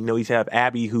this out, and he's have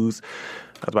Abby, who's,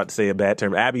 I was about to say a bad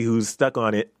term, Abby, who's stuck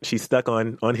on it. She's stuck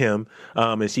on him,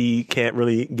 and she can't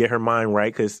really get her mind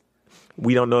right, because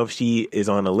we don't know if she is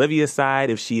on Olivia's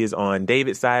side, if she is on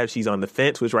David's side, if she's on the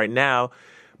fence, which right now,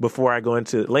 before I go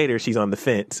into it later, she's on the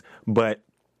fence. But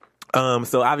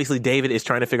so obviously David is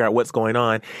trying to figure out what's going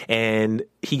on, and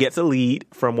he gets a lead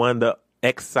from one of the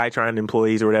ex-Citron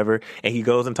employees or whatever, and he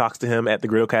goes and talks to him at the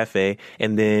Grill Cafe,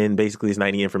 and then basically there's not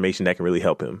any information that can really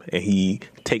help him, and he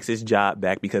takes his job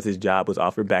back because his job was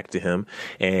offered back to him.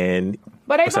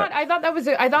 But I thought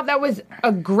that was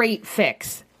a great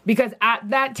fix, because at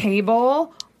that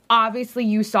table, obviously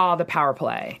you saw the power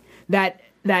play that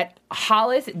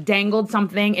Hollis dangled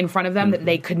something in front of them that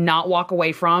they could not walk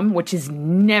away from, which is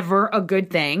never a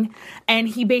good thing. And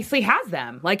he basically has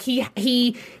them. Like,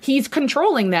 he's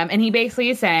controlling them, and he basically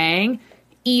is saying,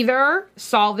 either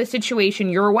solve this situation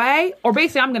your way, or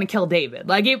basically I'm going to kill David.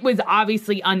 Like, it was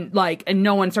obviously in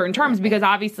no uncertain terms, because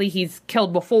obviously he's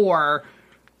killed before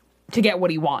to get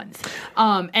what he wants.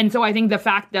 And so I think the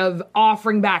fact of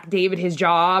offering back David his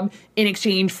job in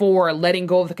exchange for letting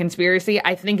go of the conspiracy,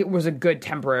 I think it was a good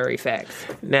temporary fix.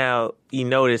 Now, you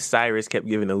notice Cyrus kept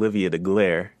giving Olivia the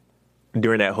glare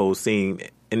during that whole scene.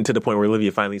 and to the point where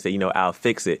Olivia finally said, I'll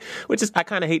fix it. Which is, I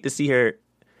kind of hate to see her.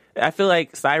 I feel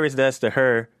like Cyrus does to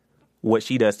her what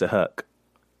she does to Huck.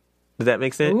 Does that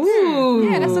make sense? Ooh.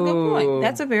 Yeah, that's a good point.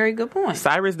 That's a very good point.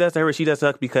 Cyrus does to her what she does to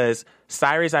Huck, because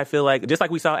Cyrus, I feel like, just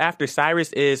like we saw after,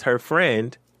 Cyrus is her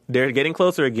friend. They're getting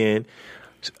closer again.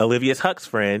 Olivia's Huck's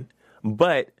friend,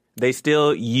 but they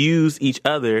still use each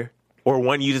other, or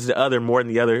one uses the other more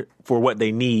than the other for what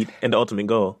they need and the ultimate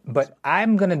goal. But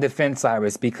I'm going to defend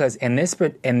Cyrus because in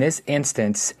this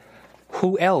instance,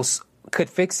 who else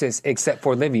could fix this except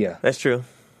for Olivia? That's true.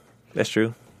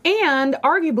 And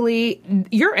arguably,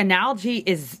 your analogy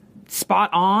is spot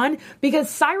on because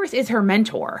Cyrus is her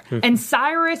mentor. And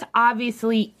Cyrus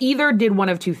obviously either did one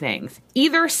of two things.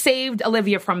 Either saved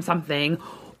Olivia from something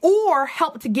or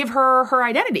helped to give her her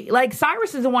identity. Like,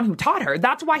 Cyrus is the one who taught her.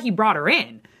 That's why he brought her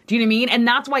in. Do you know what I mean? And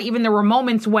that's why even there were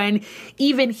moments when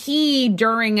even he,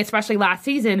 during especially last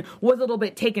season, was a little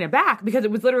bit taken aback because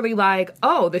it was literally like,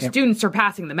 oh, the student's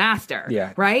surpassing the master.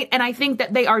 Yeah. Right? And I think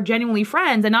that they are genuinely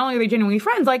friends. And not only are they genuinely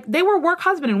friends, like, they were work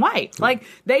husband and wife. Like,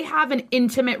 they have an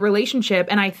intimate relationship.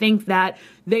 And I think that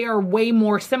they are way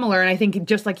more similar. And I think,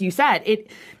 just like you said,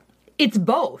 it's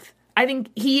both. I think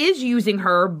he is using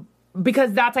her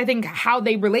because that's, I think, how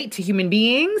they relate to human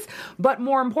beings. But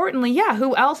more importantly,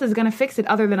 who else is going to fix it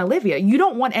other than Olivia? You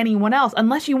don't want anyone else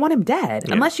unless you want him dead.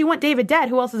 Yeah. Unless you want David dead,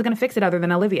 who else is going to fix it other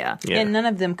than Olivia? Yeah. And none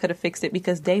of them could have fixed it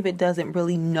because David doesn't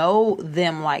really know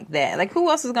them like that. Like, who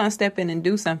else is going to step in and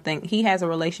do something? He has a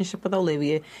relationship with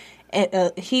Olivia.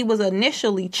 He was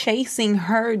initially chasing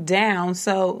her down.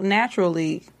 So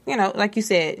naturally, like you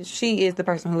said, she is the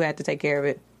person who had to take care of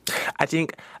it. I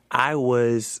think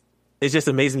it's just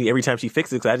amazing to me every time she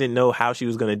fixes it because I didn't know how she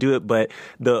was going to do it. But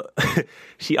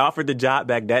she offered the job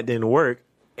back. That didn't work.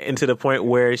 And to the point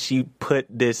where she put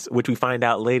this, which we find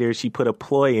out later, she put a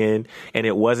ploy in and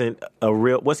it wasn't a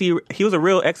real, he was a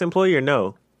real ex-employee or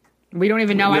no? We don't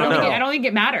even know. I don't think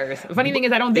it matters. The funny thing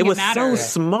is, I don't think it matters. It was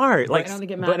so smart. Like, I don't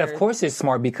think it matters. But of course it's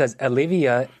smart because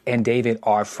Olivia and David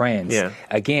are friends. Yeah.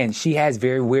 Again, she has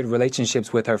very weird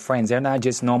relationships with her friends. They're not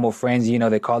just normal friends.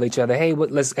 They call each other, hey,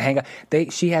 let's hang out.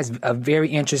 She has a very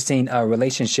interesting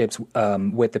relationships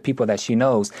with the people that she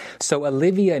knows. So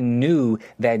Olivia knew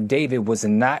that David was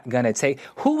not going to take...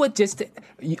 Who would just...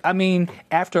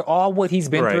 after all what he's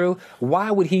been through,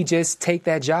 why would he just take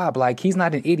that job? Like, he's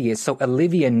not an idiot. So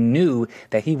Olivia knew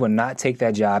that he would not take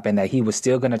that job and that he was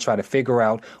still going to try to figure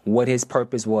out what his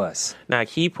purpose was. Now, a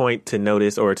key point to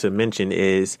notice or to mention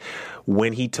is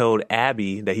when he told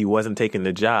Abby that he wasn't taking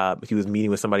the job, he was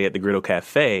meeting with somebody at the Griddle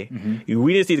Cafe. Mm-hmm.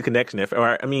 We didn't see the connection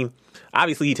there.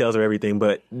 Obviously he tells her everything,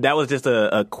 but that was just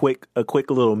a quick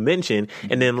little mention.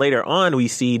 Mm-hmm. And then later on, we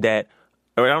see that.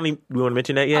 We want to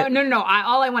mention that yet? No.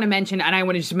 All I want to mention, and I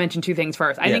want to just mention two things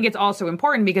first. I think it's also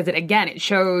important because it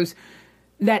shows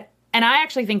that. And I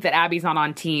actually think that Abby's not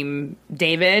on Team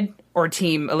David or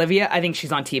Team Olivia. I think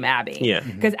she's on Team Abby. Yeah.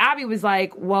 Because Abby was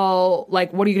like, well,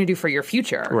 like, what are you going to do for your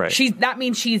future? Right. That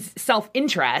means she's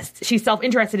self-interest. She's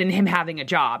self-interested in him having a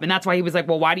job. And that's why he was like,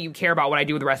 well, why do you care about what I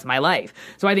do with the rest of my life?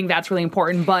 So I think that's really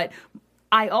important. But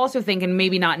I also think, and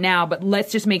maybe not now, but let's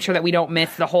just make sure that we don't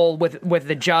miss the whole with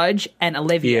the judge and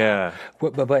Olivia. Yeah.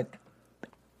 But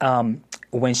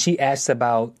when she asked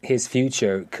about his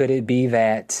future, could it be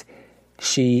that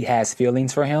she has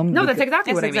feelings for him? No, that's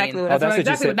exactly what I mean. That's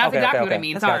exactly what I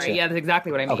mean. Sorry. Gotcha. Yeah, that's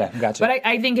exactly what I mean. Okay, gotcha. But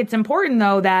I think it's important,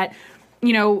 though, that,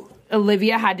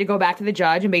 Olivia had to go back to the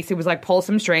judge and basically was like, pull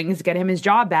some strings, get him his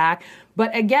job back.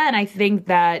 But again, I think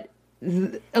that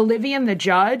Olivia and the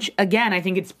judge, again, I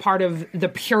think it's part of the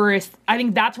purest. I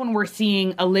think that's when we're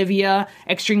seeing Olivia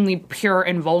extremely pure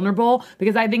and vulnerable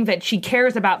because I think that she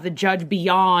cares about the judge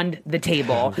beyond the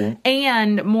table. Mm-hmm.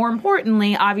 And more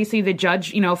importantly, obviously the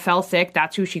judge, fell sick.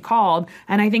 That's who she called.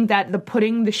 And I think that the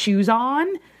putting the shoes on,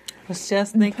 was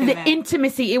just thinking the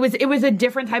intimacy, it was a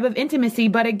different type of intimacy.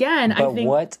 But again, I think.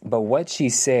 What she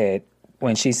said.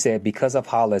 When she said, because of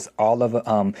Hollis, all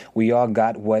of we all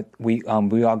got what we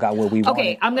wanted.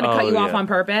 Okay, I'm going to cut you off on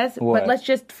purpose, but let's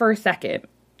just for a second,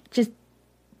 just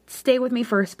stay with me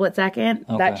for a split second.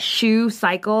 Okay. That shoe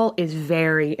cycle is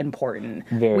very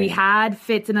important. We had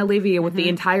Fitz and Olivia with the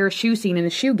entire shoe scene in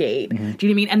the shoe gate. Mm-hmm. Do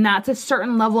you know what I mean? And that's a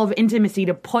certain level of intimacy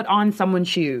to put on someone's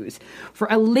shoes.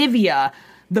 For Olivia,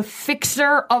 the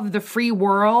fixer of the free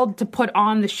world, to put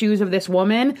on the shoes of this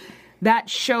woman,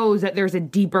 that shows that there's a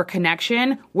deeper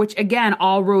connection, which, again,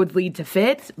 all roads lead to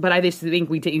Fitz. But I just think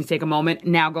we need to take a moment.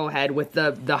 Now go ahead with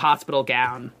the hospital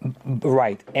gown.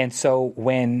 Right. And so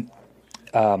when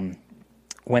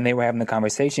they were having the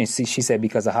conversation, she said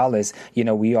because of Hollis,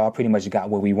 we all pretty much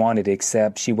got what we wanted,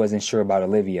 except she wasn't sure about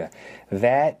Olivia.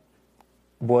 That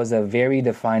was a very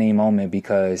defining moment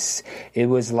because it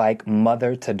was like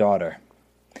mother to daughter.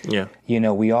 Yeah. You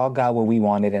know, we all got what we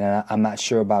wanted, and I'm not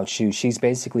sure about you. She's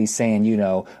basically saying, you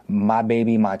know, my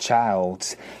baby, my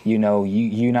child, you know,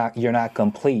 you're not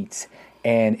complete.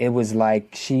 And it was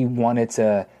like she wanted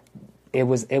to. It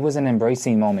was an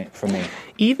embracing moment for me.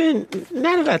 Even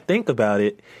now that I think about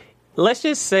it, let's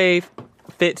just say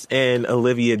Fitz and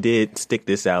Olivia did stick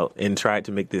this out and tried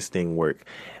to make this thing work.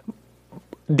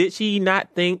 Did she not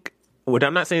think? Well,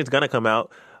 I'm not saying it's gonna come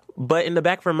out. But in the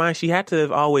back of her mind, she had to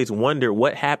have always wondered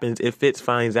what happens if Fitz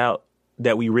finds out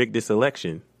that we rigged this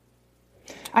election.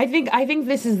 I think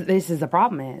this is the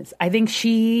problem is. I think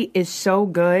she is so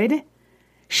good.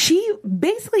 She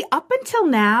basically, up until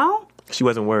now, She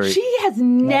wasn't worried. she has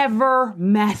never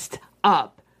messed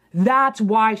up. That's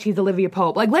why she's Olivia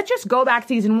Pope. Like, let's just go back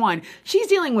season 1. She's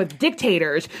dealing with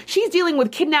dictators. She's dealing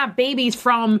with kidnapped babies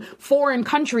from foreign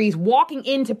countries, walking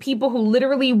into people who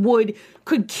literally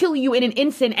could kill you in an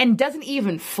instant and doesn't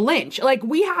even flinch. Like,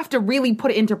 we have to really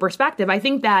put it into perspective. I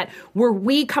think that where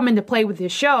we come into play with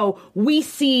this show, we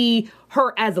see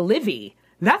her as Olivia.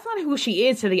 That's not who she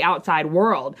is to the outside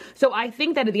world. So I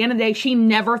think that at the end of the day, she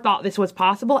never thought this was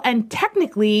possible. And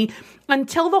technically,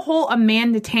 until the whole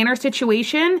Amanda Tanner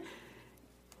situation,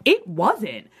 it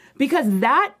wasn't. Because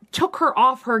that took her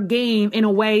off her game in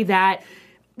a way that,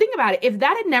 think about it, if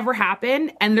that had never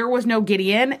happened and there was no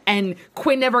Gideon and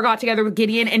Quinn never got together with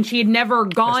Gideon and she had never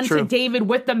gone to David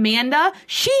with Amanda,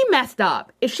 she messed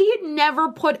up. If she had never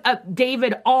put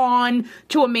David on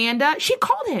to Amanda, she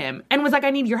called him and was like, I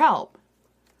need your help.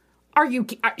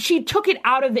 She took it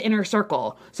out of the inner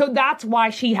circle. So that's why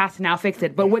she has to now fix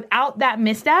it. But without that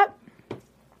misstep,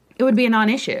 it would be a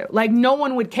non-issue. Like, no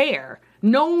one would care.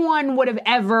 No one would have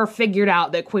ever figured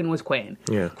out that Quinn was Quinn.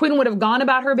 Yeah. Quinn would have gone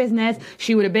about her business.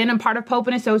 She would have been a part of Pope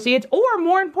and Associates. Or,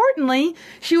 more importantly,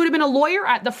 she would have been a lawyer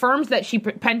at the firms that she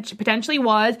potentially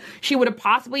was. She would have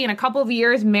possibly, in a couple of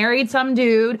years, married some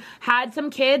dude, had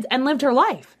some kids, and lived her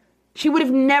life. She would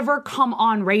have never come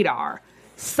on radar.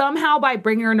 Somehow, by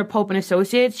bringing her into Pope and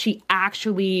Associates, she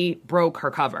actually broke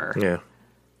her cover. Yeah.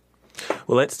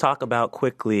 Well, let's talk about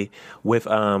quickly with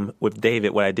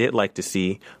David. What I did like to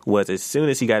see was as soon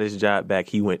as he got his job back,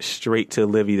 he went straight to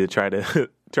Olivia to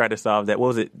try to solve that. What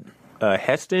was it?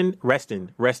 Reston,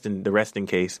 the Reston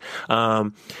case.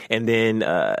 And then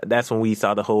that's when we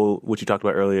saw the whole, what you talked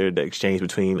about earlier, the exchange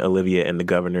between Olivia and the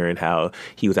governor and how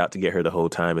he was out to get her the whole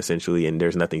time, essentially, and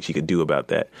there's nothing she could do about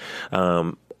that.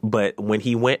 But when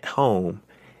he went home,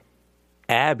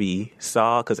 Abby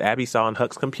saw on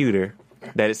Huck's computer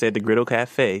that it said the Griddle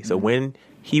Cafe. So when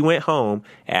he went home,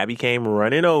 Abby came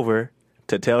running over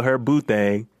to tell her boo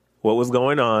thing what was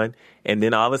going on. And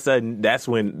then all of a sudden, that's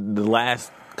when the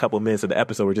last couple of minutes of the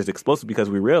episode were just explosive because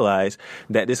we realized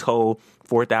that this whole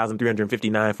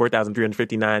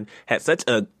 4,359 had such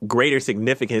a greater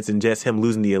significance than just him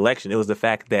losing the election. It was the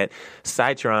fact that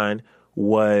Citron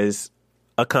was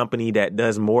a company that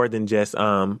does more than just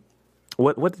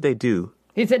what did they do?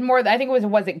 He said more. I think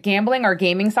was it gambling or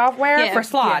gaming software for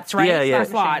slots, right? Yeah.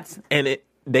 For slots. And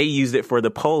they used it for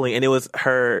the polling, and it was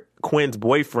Quinn's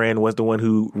boyfriend was the one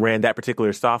who ran that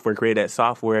particular software, created that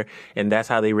software, and that's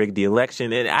how they rigged the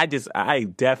election. And I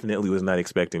definitely was not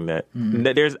expecting that. I'm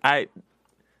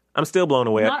still blown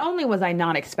away. Not only was I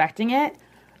not expecting it,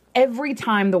 every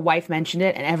time the wife mentioned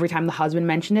it and every time the husband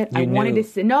mentioned it, I wanted to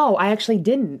say, no, I actually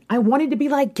didn't. I wanted to be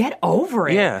like, get over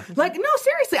it. Yeah. Like, no,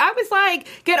 seriously. I was like,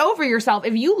 get over yourself.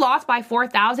 If you lost by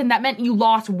 4,000, that meant you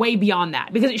lost way beyond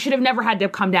that because it should have never had to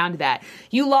come down to that.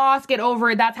 You lost, get over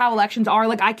it. That's how elections are.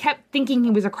 Like, I kept thinking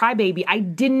he was a crybaby.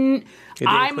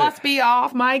 I must be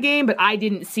off my game, but I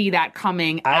didn't see that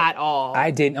coming at all.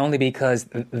 I didn't, only because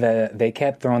they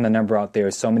kept throwing the number out there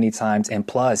so many times, and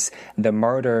plus the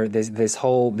murder, this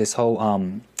whole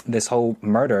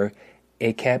murder,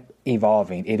 it kept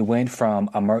evolving. It went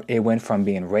from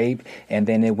being rape, and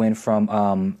then it went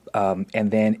from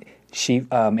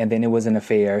and then it was an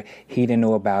affair. He didn't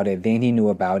know about it. Then he knew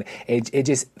about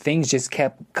it. Things just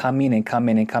kept coming and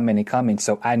coming and coming and coming.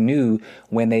 So I knew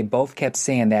when they both kept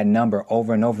saying that number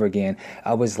over and over again,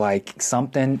 I was like,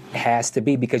 something has to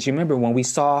be, because you remember when we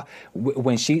saw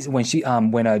when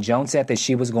Joan said that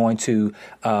she was going to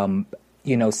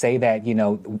say that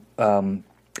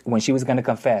when she was going to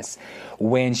confess,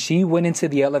 when she went into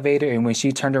the elevator and when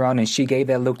she turned around and she gave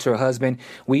that look to her husband,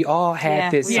 we all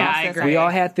had this. I agree. We all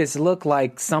had this look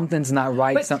like something's not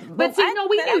right. We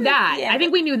knew that. I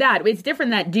think we knew that. It's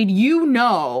different. That did you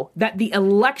know that the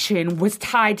election was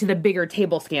tied to the bigger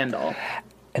table scandal?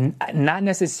 Not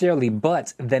necessarily,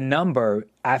 but the number,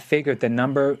 I figured that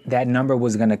number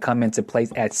was going to come into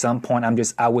place at some point.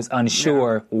 I was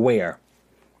unsure where.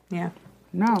 Yeah.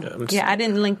 No. Yeah, I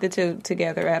didn't link the two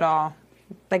together at all.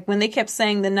 Like when they kept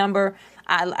saying the number,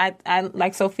 I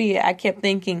like Sophia, I kept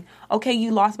thinking, okay,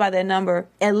 you lost by that number.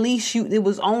 At least it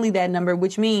was only that number,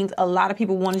 which means a lot of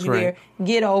people wanted you there.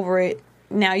 Get over it.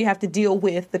 Now you have to deal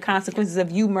with the consequences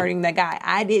of you murdering that guy.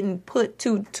 I didn't put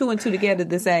two and two together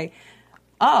to say,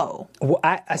 oh. Well,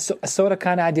 I sort of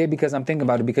kind of I did because I'm thinking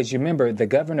about it because you remember the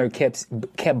governor kept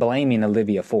blaming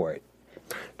Olivia for it.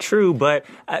 True, but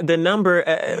the number,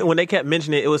 when they kept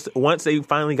mentioning it, it was once they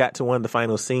finally got to one of the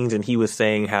final scenes and he was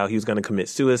saying how he was going to commit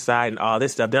suicide and all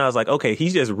this stuff. Then I was like, okay,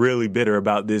 he's just really bitter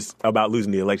about this, about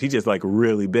losing the election. He's just like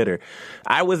really bitter.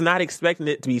 I was not expecting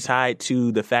it to be tied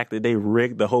to the fact that they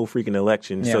rigged the whole freaking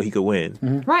election so he could win.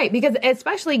 Mm-hmm. Right, because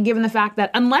especially given the fact that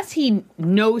unless he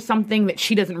knows something that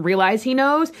she doesn't realize he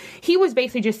knows, he was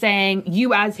basically just saying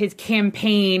you as his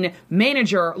campaign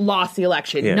manager lost the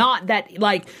election. Not that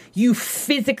like you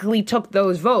physically took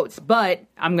those votes. But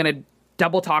I'm going to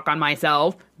double talk on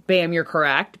myself. Bam, you're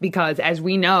correct. Because as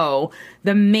we know,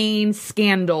 the main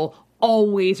scandal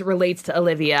always relates to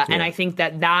Olivia. And I think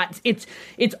that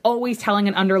it's always telling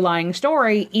an underlying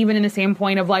story, even in the same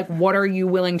point of like, what are you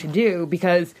willing to do?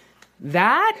 Because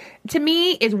that, to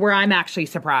me, is where I'm actually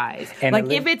surprised. And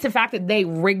like, if it's the fact that they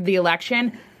rigged the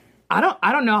election, I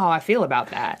don't know how I feel about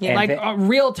that. Yeah. Like,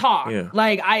 real talk. Yeah.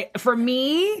 Like, for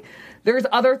me, there's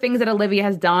other things that Olivia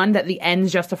has done that the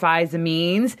ends justifies the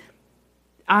means.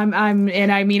 And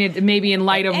I mean it maybe in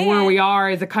light of where we are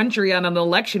as a country on an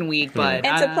election week, but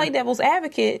and to play devil's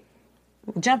advocate,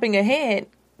 jumping ahead,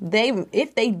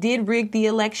 if they did rig the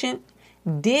election,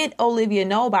 did Olivia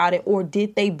know about it, or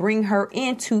did they bring her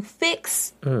in to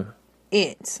fix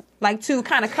it, like to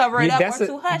kind of cover it up or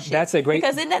to hush it? That's a great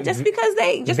because just because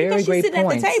she's sitting at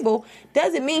the table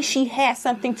doesn't mean she has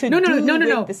something to do.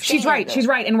 No. The She's right,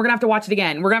 and we're gonna have to watch it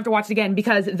again.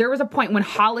 Because there was a point when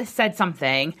Hollis said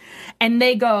something, and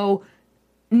they go,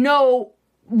 "No,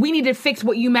 we need to fix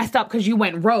what you messed up because you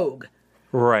went rogue."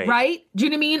 Right? Do you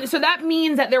know what I mean? So that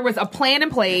means that there was a plan in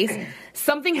place.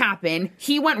 Something happened.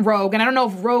 He went rogue, and I don't know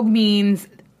if rogue means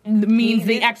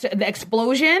the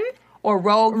explosion. Or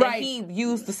rogue that he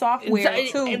used the software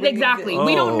to. Exactly.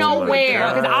 We don't know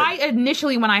where. Because I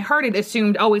initially, when I heard it,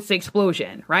 assumed, it's the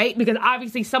explosion, right? Because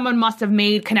obviously someone must have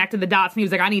connected the dots and he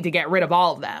was like, I need to get rid of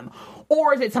all of them.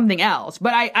 Or is it something else?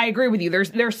 But I agree with you.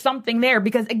 There's something there.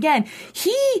 Because again,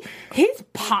 his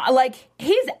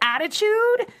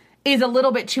attitude is a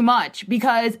little bit too much.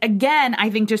 Because again,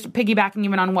 I think just piggybacking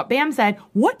even on what Bam said,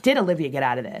 what did Olivia get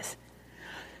out of this?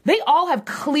 They all have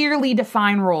clearly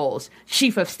defined roles.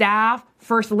 Chief of Staff,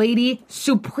 First Lady,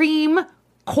 Supreme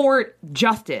Court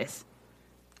Justice.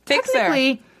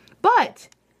 Fixer. But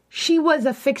she was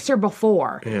a fixer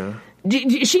before. Yeah.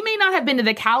 She may not have been to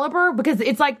the caliber, because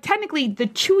it's like technically the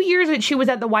 2 years that she was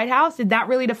at the White House, did that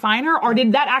really define her? Or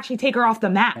did that actually take her off the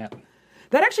map? Yeah.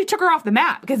 That actually took her off the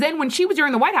map, because then when she was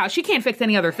during the White House, she can't fix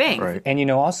any other thing. Right.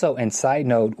 And, also, and side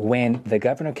note, when the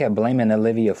governor kept blaming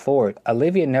Olivia for it,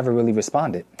 Olivia never really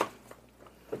responded.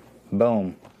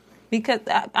 Boom. Because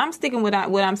I'm sticking with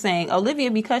what I'm saying.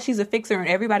 Olivia, because she's a fixer and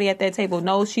everybody at that table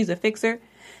knows she's a fixer,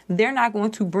 they're not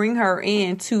going to bring her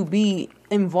in to be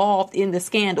involved in the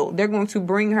scandal. They're going to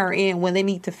bring her in when they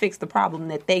need to fix the problem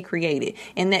that they created.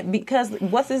 And that because,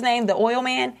 what's his name, the oil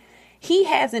man? He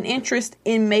has an interest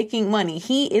in making money.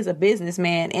 He is a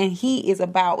businessman, and he is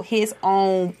about his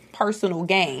own personal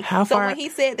gain. So when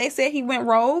they said he went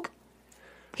rogue,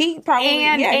 he probably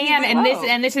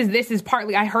this is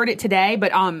partly, I heard it today,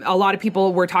 but a lot of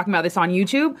people were talking about this on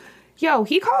YouTube.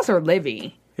 He calls her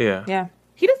Livy. Yeah.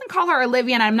 He doesn't call her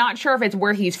Olivia, and I'm not sure if it's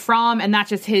where he's from, and that's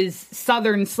just his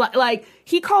southern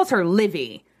he calls her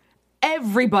Livy.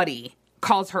 Everybody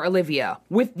calls her Olivia,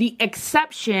 with the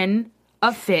exception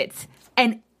of Fitz,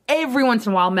 and every once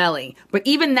in a while Melly. But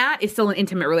even that is still an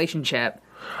intimate relationship.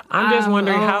 I'm just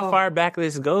wondering how far back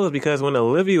this goes, because when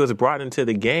Olivia was brought into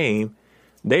the game,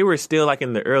 they were still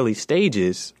in the early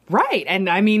stages. Right. And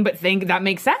I mean, but think that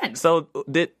makes sense. So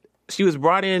she was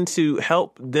brought in to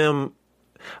help them.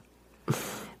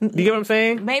 You get what I'm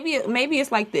saying? Maybe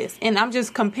it's like this. And I'm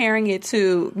just comparing it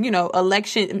to,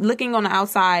 election, looking on the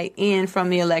outside in from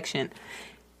the election.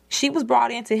 She was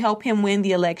brought in to help him win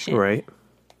the election. Right.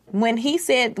 When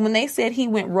they said he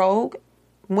went rogue,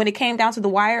 when it came down to the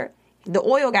wire, the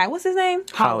oil guy, what's his name?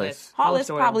 Hollis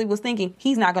probably was thinking,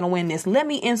 he's not going to win this. Let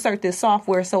me insert this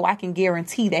software so I can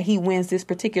guarantee that he wins this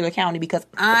particular county, because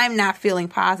I'm not feeling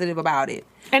positive about it.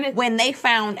 And when they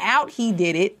found out he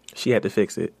did it, she had to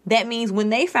fix it. That means when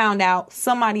they found out,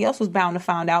 somebody else was bound to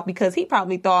find out, because he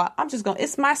probably thought,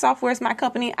 it's my software, it's my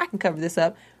company, I can cover this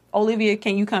up. Olivia,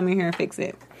 can you come in here and fix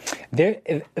it?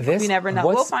 We never know.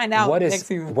 We'll find out next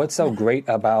season. What's so great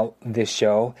about this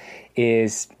show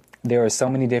is there are so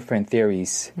many different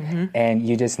theories, and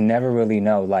you just never really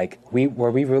know. Like, were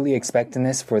we really expecting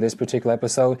this for this particular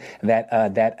episode? That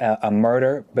a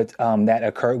murder, that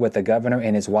occurred with the governor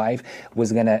and his wife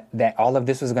that all of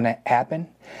this was gonna happen.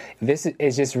 This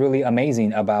is just really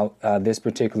amazing about this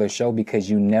particular show because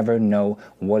you never know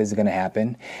what is gonna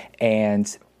happen.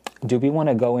 And do we want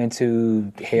to go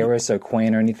into Harris or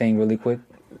Quinn or anything really quick?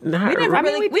 We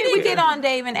didn't get on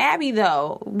Dave and Abby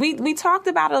though. We talked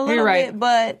about it a little bit,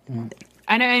 but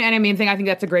I think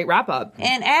that's a great wrap up.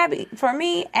 And Abby, for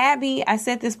me, I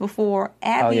said this before.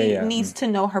 Abby needs to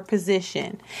know her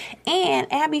position,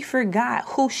 and Abby forgot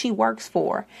who she works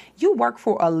for. You work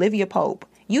for Olivia Pope.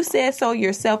 You said so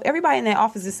yourself. Everybody in that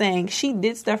office is saying she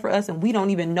did stuff for us and we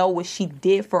don't even know what she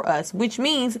did for us, which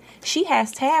means she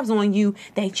has tabs on you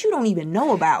that you don't even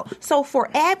know about. So for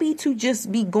Abby to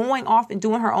just be going off and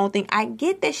doing her own thing, I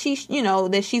get that she's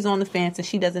on the fence and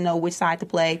she doesn't know which side to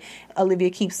play. Olivia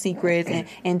keeps secrets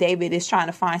and David is trying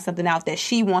to find something out that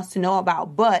she wants to know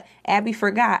about. But Abby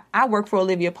forgot, I work for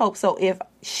Olivia Pope. So if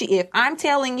I'm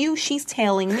telling you, she's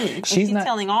telling me. And she's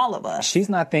telling all of us. She's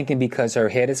not thinking because her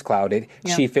head is clouded.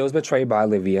 Yep. She feels betrayed by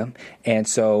Olivia. And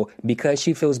so because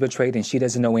she feels betrayed and she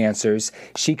doesn't know answers,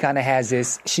 she kind of has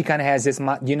this,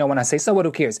 when I say, so what,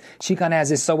 who cares? She kind of has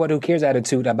this so what, who cares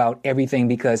attitude about everything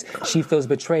because she feels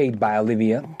betrayed by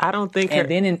Olivia. I don't think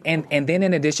and then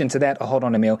in addition to that, hold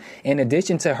on, Emil, in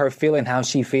addition to her feeling how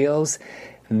she feels,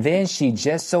 then she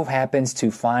just so happens to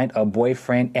find a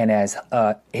boyfriend, and as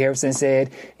Harrison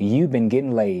said, you've been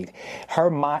getting laid. Her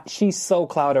mind, she's so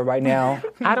clouded right now.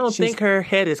 I don't think her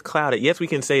head is clouded. Yes, we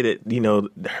can say that,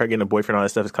 her getting a boyfriend, all that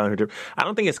stuff is clouding her. I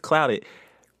don't think it's clouded.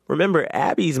 Remember,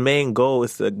 Abby's main goal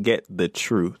is to get the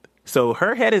truth. So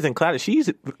her head isn't clouded. She's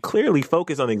clearly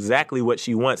focused on exactly what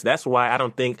she wants. That's why I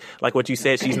don't think, like what you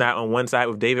said, she's not on one side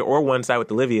with David or one side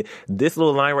with Olivia. This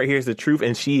little line right here is the truth,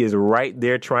 and she is right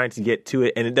there trying to get to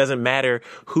it. And it doesn't matter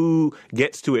who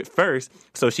gets to it first.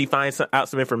 So she finds out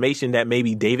some information that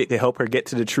maybe David could help her get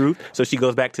to the truth. So she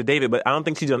goes back to David. But I don't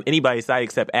think she's on anybody's side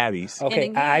except Abby's. Okay,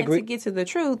 and again, I agree. To get to the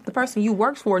truth, the person you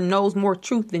work for knows more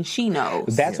truth than she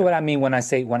knows. That's what I mean when I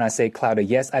say clouded.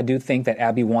 Yes, I do think that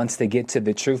Abby wants to get to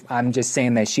the truth. I'm just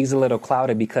saying that she's a little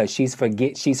clouded because she's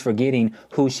forgetting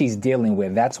who she's dealing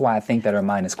with. That's why I think that her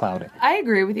mind is clouded. I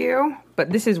agree with you,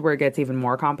 but this is where it gets even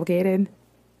more complicated.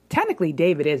 Technically,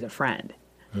 David is a friend.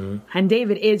 Mm-hmm. And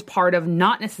David is part of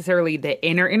not necessarily the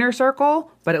inner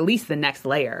circle, but at least the next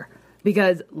layer.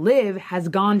 Because Liv has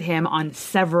gone to him on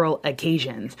several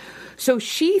occasions. So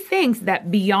she thinks that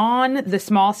beyond the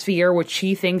small sphere, which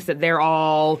she thinks that they're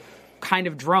all kind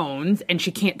of drones and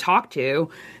she can't talk to,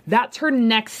 that's her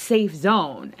next safe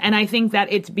zone. And I think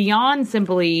that it's beyond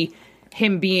simply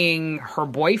him being her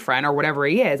boyfriend or whatever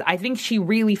he is. I think she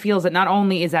really feels that not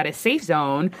only is that a safe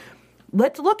zone,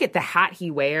 let's look at the hat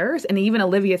he wears. And even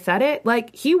Olivia said it,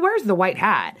 like, he wears the white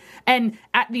hat. And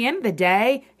at the end of the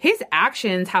day, his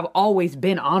actions have always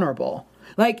been honorable.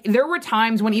 Like, there were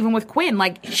times when even with Quinn,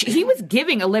 like, he was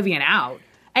giving Olivia an out.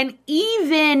 And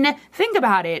even, think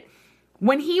about it,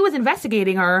 when he was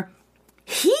investigating her,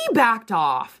 he backed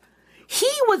off. He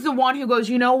was the one who goes,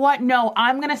 you know what? No,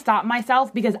 I'm going to stop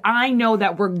myself because I know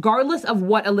that regardless of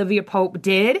what Olivia Pope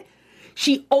did,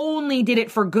 she only did it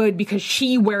for good because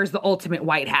she wears the ultimate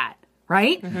white hat,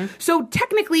 right? Mm-hmm. So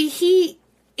technically, he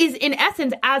is in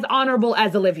essence as honorable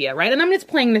as Olivia, right? And I'm just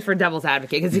playing this for devil's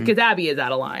advocate because Abby is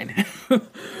out of line.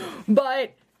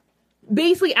 But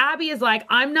basically, Abby is like,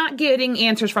 I'm not getting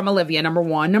answers from Olivia, number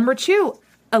one. Number two,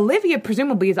 Olivia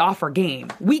presumably is off her game.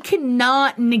 We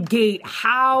cannot negate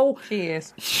how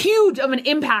huge of an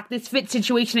impact this fit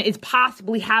situation is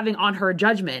possibly having on her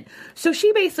judgment. So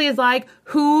she basically is like,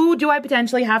 who do I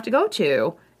potentially have to go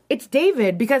to? It's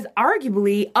David, because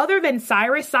arguably, other than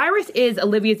Cyrus is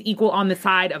Olivia's equal on the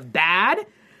side of bad.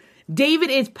 David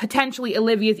is potentially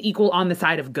Olivia's equal on the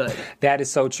side of good. That is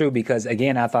so true because,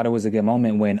 again, I thought it was a good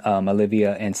moment when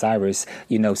Olivia and Cyrus,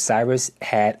 Cyrus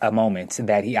had a moment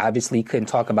that he obviously couldn't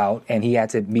talk about and he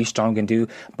had to be strong and do.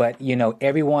 But,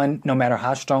 everyone, no matter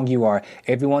how strong you are,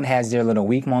 everyone has their little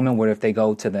weak moment where if they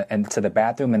go to the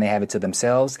bathroom and they have it to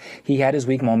themselves. He had his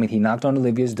weak moment. He knocked on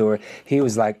Olivia's door. He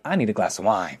was like, I need a glass of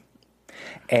wine.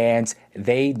 And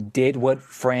they did what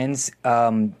friends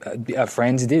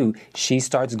do. She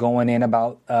starts going in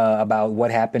about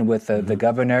what happened with the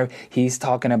governor. He's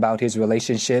talking about his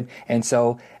relationship. And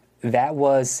so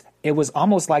it was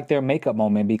almost like their makeup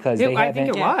moment because I think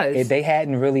it was. They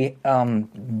hadn't really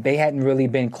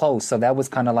been close, so that was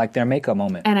kind of like their makeup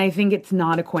moment. And I think it's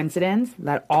not a coincidence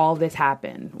that all this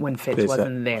happened when Fitz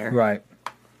wasn't there. Right.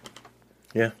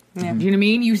 Yeah. Do you know what I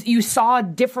mean? You saw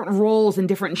different roles and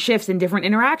different shifts and different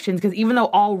interactions because even though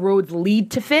all roads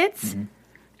lead to Fitz,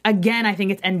 again, I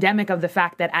think it's endemic of the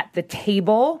fact that at the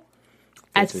table,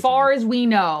 as far as we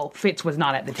know, Fitz was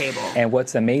not at the table. And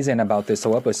what's amazing about this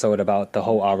whole episode about the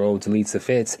whole All Roads Lead to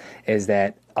Fitz is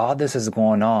that all this is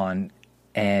going on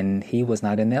and he was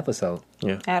not in the episode.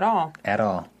 Yeah. At all. At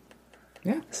all.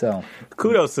 Yeah. So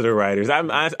kudos to the writers.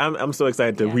 I'm so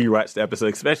excited to rewatch the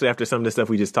episode, especially after some of the stuff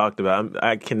we just talked about.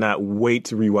 I cannot wait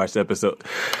to rewatch the episode.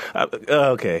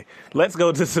 Okay, let's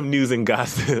go to some news and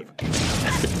gossip.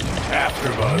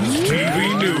 AfterBuzz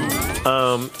TV News.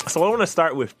 So I want to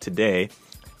start with today.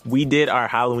 We did our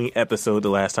Halloween episode the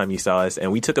last time you saw us,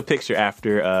 and we took a picture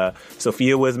after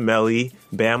Sophia was Melly,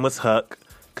 Bam was Huck,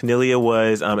 Cornelia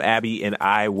was Abby, and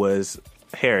I was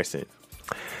Harrison.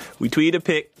 We tweeted a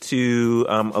pic to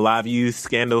a lot of you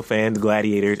Scandal fans,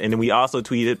 Gladiators, and then we also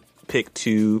tweeted a pic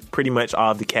to pretty much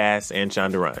all of the cast and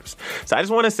Shonda Rhimes. So I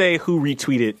just want to say who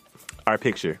retweeted our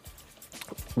picture.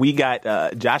 We got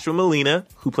Joshua Molina,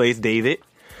 who plays David,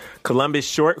 Columbus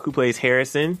Short, who plays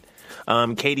Harrison,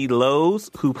 Katie Lowe's,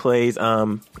 who plays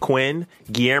Quinn,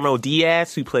 Guillermo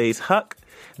Diaz, who plays Huck,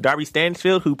 Darby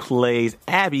Stansfield, who plays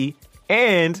Abby,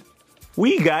 and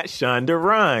we got Shonda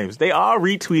Rhimes. They all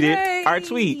retweeted our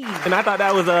tweet, and I thought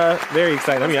that was very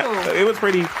exciting. I mean, it was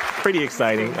pretty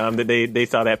exciting that they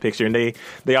saw that picture, and they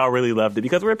all really loved it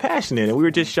because we're passionate, and we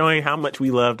were just showing how much we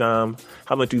loved that.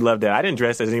 I didn't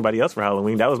dress as anybody else for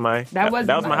Halloween. That was my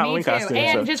Halloween costume.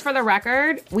 And just for the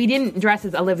record, we didn't dress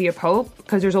as Olivia Pope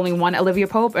because there's only one Olivia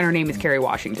Pope, and her name is Kerry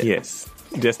Washington. Yes.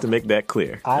 Just to make that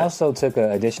clear. I also took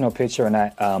an additional picture, and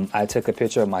I took a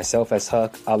picture of myself as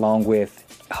Huck along with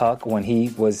Huck when he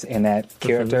was in that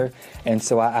character, and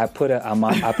so I put a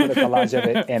collage of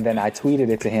it, and then I tweeted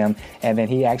it to him, and then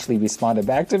he actually responded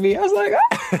back to me. I was like,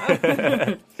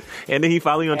 ah! And then he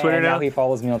follow you on Twitter now? He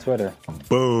follows me on Twitter.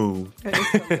 Boom.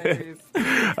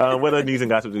 What other news and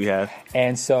gossip do we have?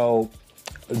 And so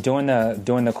during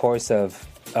the course of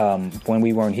when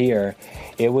we weren't here,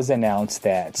 it was announced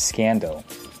that Scandal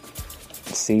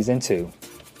Season 2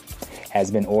 has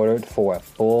been ordered for a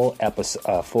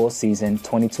full season,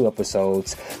 22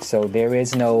 episodes. So there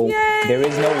is no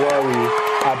worry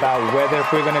about whether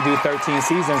if we're going to do 13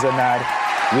 seasons or not.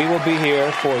 We will be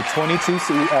here for 22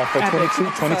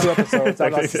 episodes. I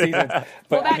lost the seasons,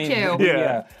 but well, too.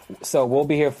 Yeah. So we'll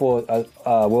be here for a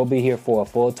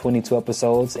full 22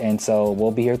 episodes, and so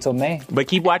we'll be here till May. But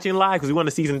keep watching live because we want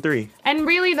a season 3. And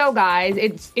really, though, guys,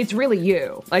 it's really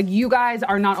you. Like, you guys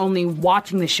are not only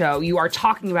watching the show, you are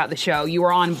talking about the show. You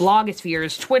are on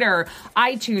blogospheres, Twitter,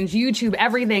 iTunes, YouTube,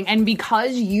 everything. And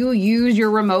because you use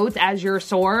your remotes as your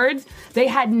swords, they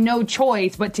had no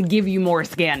choice but to give you more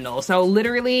Scandal. So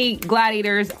literally,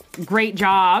 Gladiators, great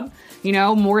job. You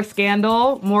know, more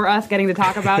Scandal, more us getting to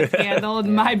talk about Scandal.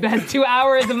 My best 2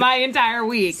 hours of my entire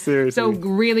week. Seriously. So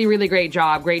really, really great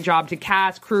job. Great job to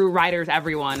cast, crew, writers,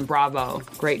 everyone. Bravo.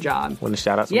 Great job. Want to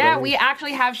shout out some Yeah, writers? we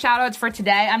actually have shout outs for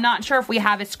today. I'm not sure if we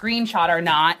have a screenshot or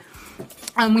not.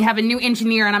 We have a new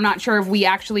engineer, and I'm not sure if we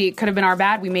actually, it could have been our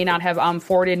bad. We may not have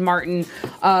forwarded Martin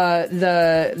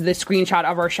the screenshot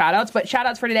of our shout outs. But shout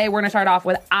outs for today, we're going to start off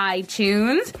with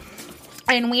iTunes.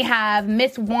 And we have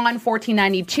Miss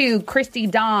 1492, Christy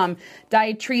Dom,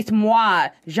 Dietrice Moi,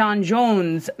 Jean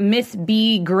Jones, Miss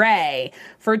B. Gray.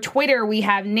 For Twitter, we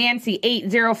have Nancy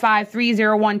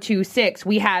 805301226.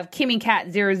 We have Kimmy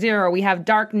Cat 00. We have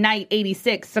Dark Knight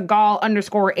 86, Seagal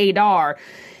 _Adar,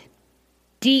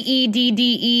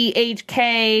 DEDDEHK,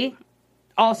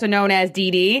 also known as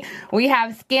DD. We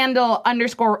have Scandal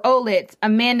 _Olitz,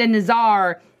 Amanda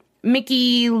Nazar,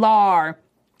 Mickey Lar,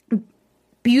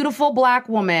 Beautiful Black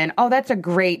Woman. Oh, that's a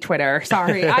great Twitter.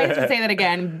 Sorry. I have to say that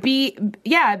again.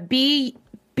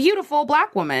 Beautiful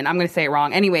Black Woman. I'm going to say it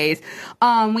wrong. Anyways,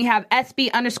 we have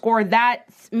SB _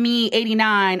 That's Me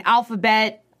 89,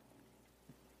 Alphabeta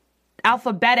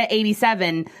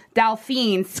 87,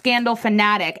 Delphine, Scandal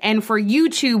Fanatic. And for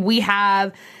YouTube, we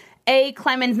have A.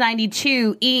 Clemens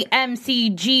 92,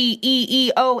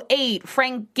 EMCGEE08,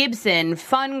 Frank Gibson,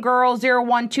 Fun Girl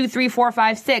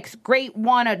 0123456, Great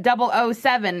One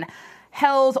 007,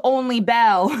 Hell's Only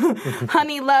Bell,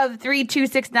 Honey Love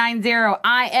 32690,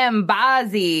 I Am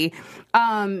Bazzi,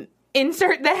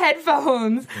 insert the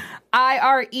headphones,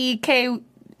 IREKZY,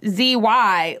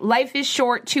 Life is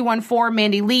Short 214,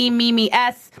 Mandy Lee, Mimi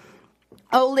S,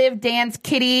 Olive Dance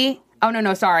Kitty, Oh,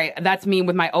 no, sorry. That's me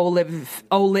with my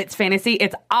Olitz fantasy.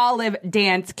 It's Olive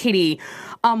Dance Kitty.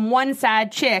 One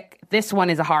sad chick. This one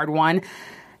is a hard one.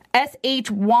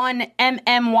 SH1MMY,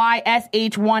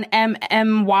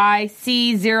 SH1MMY,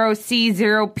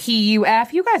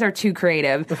 C0C0PUF. You guys are too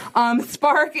creative.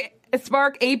 Spark,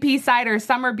 AP Cider,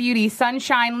 Summer Beauty,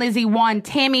 Sunshine Lizzie 1,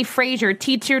 Tammy Frazier,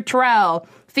 Teacher Terrell,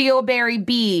 Theoberry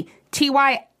B,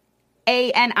 TYANIT,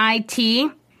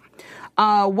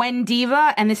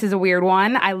 Wendiva, and this is a weird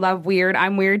one. I love weird.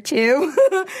 I'm weird too.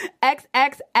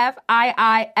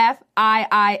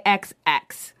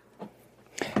 XXFIIFIIXX.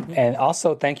 And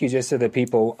also, thank you just to the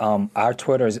people. Our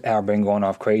Twitters have been going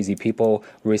off crazy. People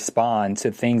respond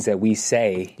to things that we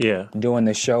say during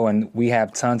the show, and we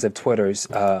have tons of Twitters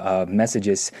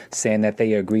messages saying that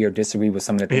they agree or disagree with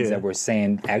some of the things that we're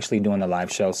saying actually during the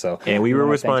live show. So, and we will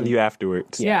respond to you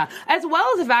afterwards. Yeah, as well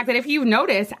as the fact that if you've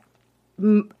noticed,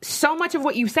 so much of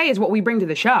what you say is what we bring to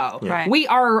the show. Yeah. Right. We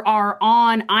are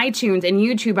on iTunes and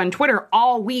YouTube and Twitter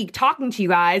all week talking to you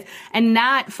guys, and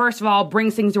that, first of all,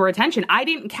 brings things to our attention. I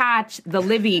didn't catch the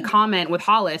Livy comment with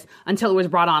Hollis until it was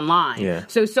brought online. Yeah.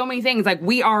 So many things. Like,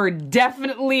 we are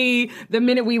definitely, the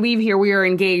minute we leave here, we are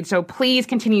engaged. So please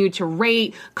continue to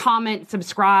rate, comment,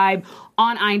 subscribe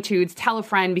on iTunes, tell a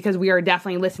friend, because we are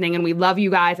definitely listening and we love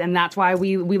you guys, and that's why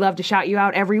we love to shout you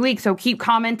out every week. So keep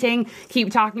commenting,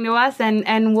 keep talking to us,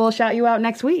 and we'll shout you out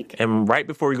next week. And right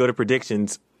before we go to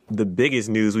predictions, the biggest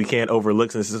news we can't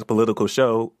overlook since this is a political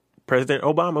show, President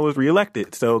Obama was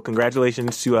reelected. So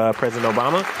congratulations to President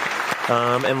Obama.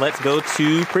 And let's go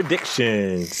to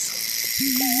predictions.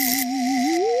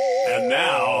 And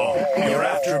now, your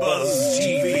AfterBuzz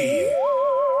TV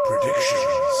predictions.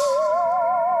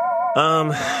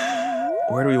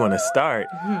 Where do we want to start?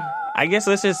 I guess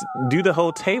let's just do the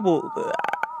whole table.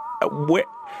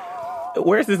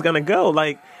 Where's this gonna go?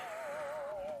 Like,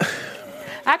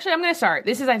 actually, I'm gonna start.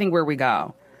 This is, I think, where we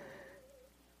go.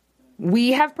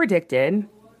 We have predicted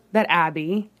that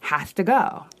Abby has to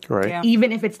go, right? Yeah.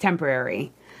 Even if it's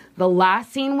temporary. The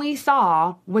last scene we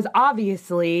saw was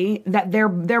obviously that they're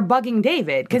bugging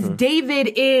David, because David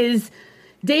is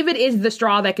the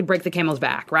straw that could break the camel's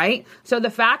back, right? So the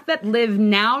fact that Liv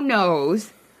now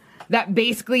knows that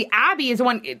basically Abby is the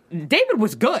one. David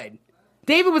was good.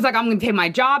 David was like, I'm going to take my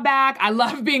job back. I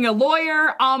love being a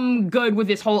lawyer. I'm good with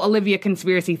this whole Olivia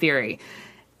conspiracy theory.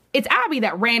 It's Abby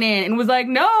that ran in and was like,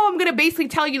 no, I'm going to basically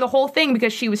tell you the whole thing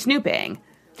because she was snooping.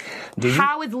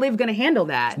 How is Liv going to handle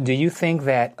that? Do you think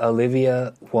that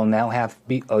Olivia will now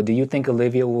do you think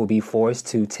Olivia will be forced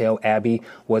to tell Abby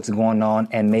what's going on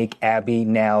and make Abby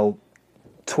now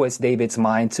twist David's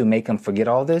mind to make him forget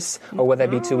all this? Or would that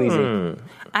be too easy?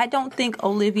 I don't think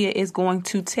Olivia is going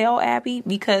to tell Abby,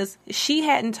 because she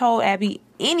hadn't told Abby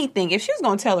anything. If she was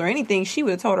going to tell her anything, she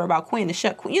would have told her about Quinn to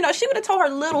shut Quinn. You know, she would have told her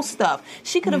little stuff.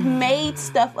 She could have made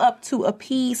stuff up to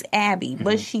appease Abby,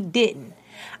 but she didn't.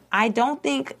 I don't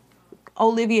think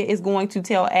Olivia is going to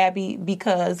tell Abby,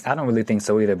 because I don't really think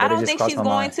so either. But I don't think she's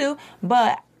going to.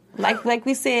 But like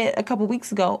we said a couple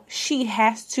weeks ago, she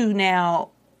has to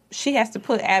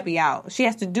put Abby out. She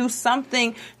has to do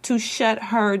something to shut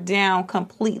her down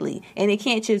completely. And it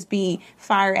can't just be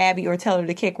fire Abby or tell her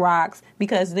to kick rocks,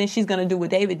 because then she's going to do what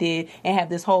David did and have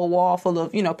this whole wall full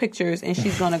of, pictures, and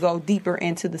she's going to go deeper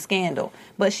into the scandal.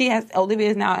 But Olivia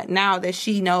is now that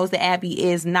she knows that Abby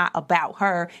is not about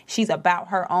her, she's about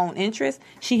her own interests,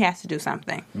 she has to do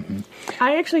something. Mm-hmm.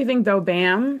 I actually think, though,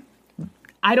 Bam,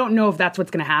 I don't know if that's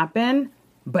what's going to happen,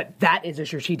 but that is a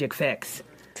strategic fix.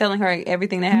 Telling her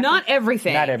everything that happened? Not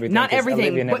everything.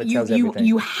 Olivia never but tells everything.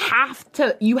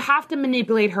 you have to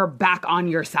manipulate her back on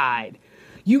your side.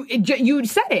 You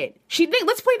said it.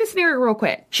 Let's play this scenario real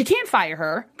quick. She can't fire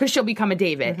her because she'll become a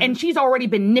David, and she's already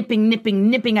been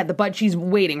nipping at the bud. She's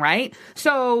waiting, right?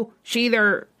 So she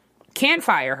either can't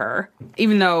fire her,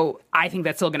 even though I think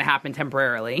that's still going to happen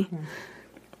temporarily.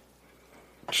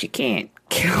 She can't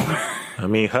kill her. I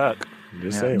mean, Huck.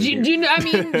 Just saying. Do you know what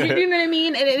I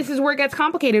mean? And this is where it gets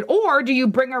complicated. Or do you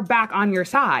bring her back on your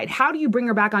side? How do you bring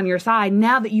her back on your side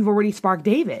now that you've already sparked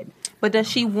David? But does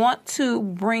she want to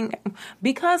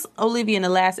because Olivia in the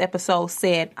last episode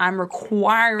said, I'm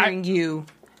requiring you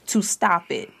to stop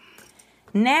it.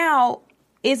 Now,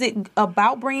 is it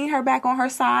about bringing her back on her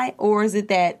side, or is it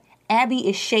that Abby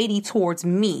is shady towards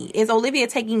me? Is Olivia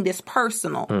taking this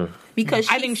personal? Because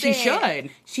I think she should.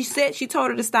 She said she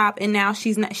told her to stop, and now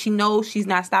she's not. She knows she's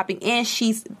not stopping, and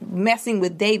she's messing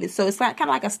with David. So it's kind of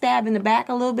like a stab in the back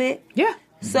a little bit. Yeah.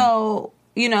 So,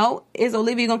 is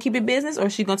Olivia going to keep it business, or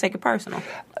is she going to take it personal?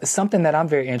 Something that I'm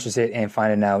very interested in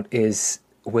finding out is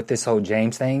with this whole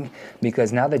James thing,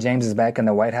 because now that James is back in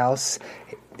the White House,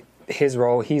 his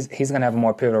role, he's going to have a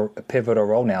more pivotal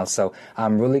role now. So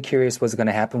I'm really curious what's going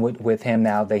to happen with him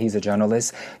now that he's a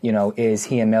journalist. You know, is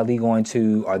he and Melly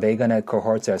are they going to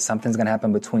cohort, or something's going to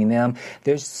happen between them?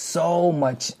 There's so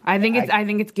much. I think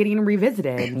it's getting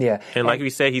revisited. Yeah. And like we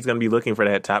said, he's going to be looking for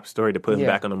that top story to put him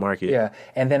back on the market. Yeah.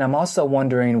 And then I'm also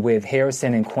wondering with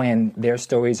Harrison and Quinn, their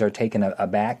stories are taken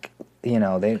aback. You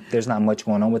know, there's not much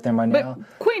going on with them right now.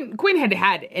 But Quinn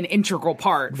had an integral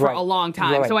part for a long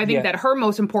time. Right. So I think that her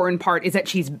most important part is that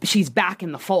she's back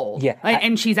in the fold. Yeah.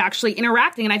 And she's actually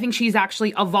interacting, and I think she's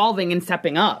actually evolving and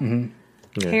stepping up. Mm-hmm.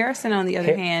 Yeah. Harrison, on the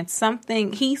other hand,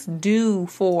 he's due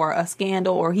for a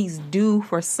scandal, or he's due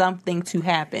for something to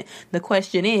happen. The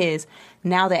question is,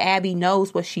 now that Abby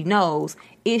knows what she knows,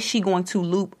 is she going to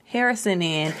loop Harrison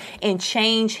in and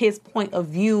change his point of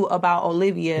view about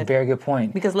Olivia? Very good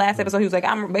point. Because last episode he was like,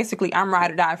 I'm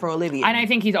ride or die for Olivia. And I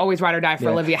think he's always ride or die for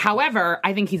Olivia. However,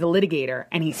 I think he's a litigator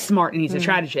and he's smart and he's a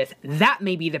strategist. That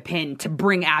may be the pin to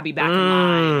bring Abby back in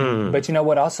line. But you know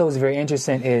what also is very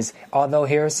interesting is, although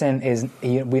Harrison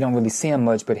we don't really see him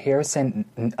much, but Harrison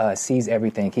sees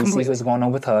everything. He sees what's going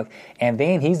on with Huck, and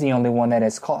then he's the only one that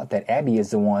is caught that Abby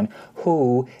is the one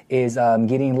who is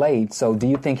getting laid. So do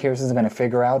you think Harrison's going to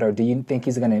figure out, or do you think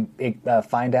he's going to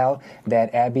find out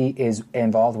that Abby is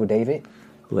involved with David?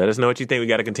 Let us know what you think. We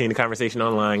got to continue the conversation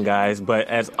online, guys. But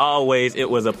as always, it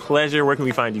was a pleasure. Where can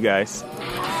we find you guys?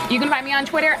 You can find me on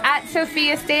Twitter at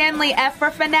Sophia Stanley, F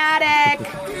for Fanatic,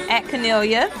 at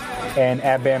Cornelia, and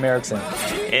at Bam Erickson,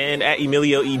 and at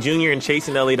Emilio E. Jr. and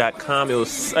ChasingLA.com. It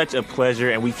was such a pleasure,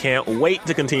 and we can't wait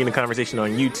to continue the conversation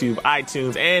on YouTube,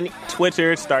 iTunes, and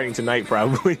Twitter, starting tonight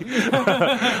probably.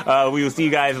 We will see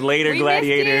you guys later,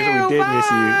 Gladiators. We did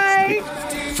miss you.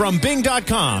 From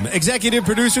Bing.com, executive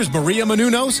producers Maria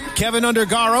Menounos, Kevin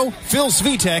Undergaro, Phil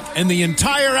Svitek, and the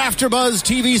entire AfterBuzz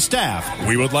TV staff,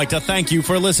 we would like to thank you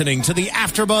for listening to the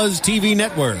AfterBuzz TV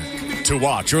network. To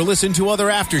watch or listen to other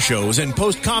after shows and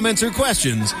post comments or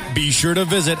questions, be sure to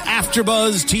visit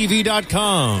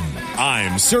AfterBuzzTV.com.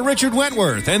 I'm Sir Richard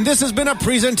Wentworth, and this has been a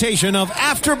presentation of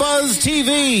AfterBuzz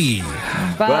TV.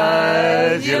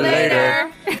 Buzz you later.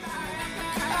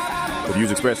 The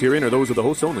views expressed herein are those of the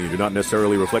hosts only and do not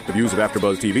necessarily reflect the views of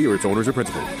AfterBuzz TV or its owners or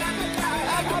principals.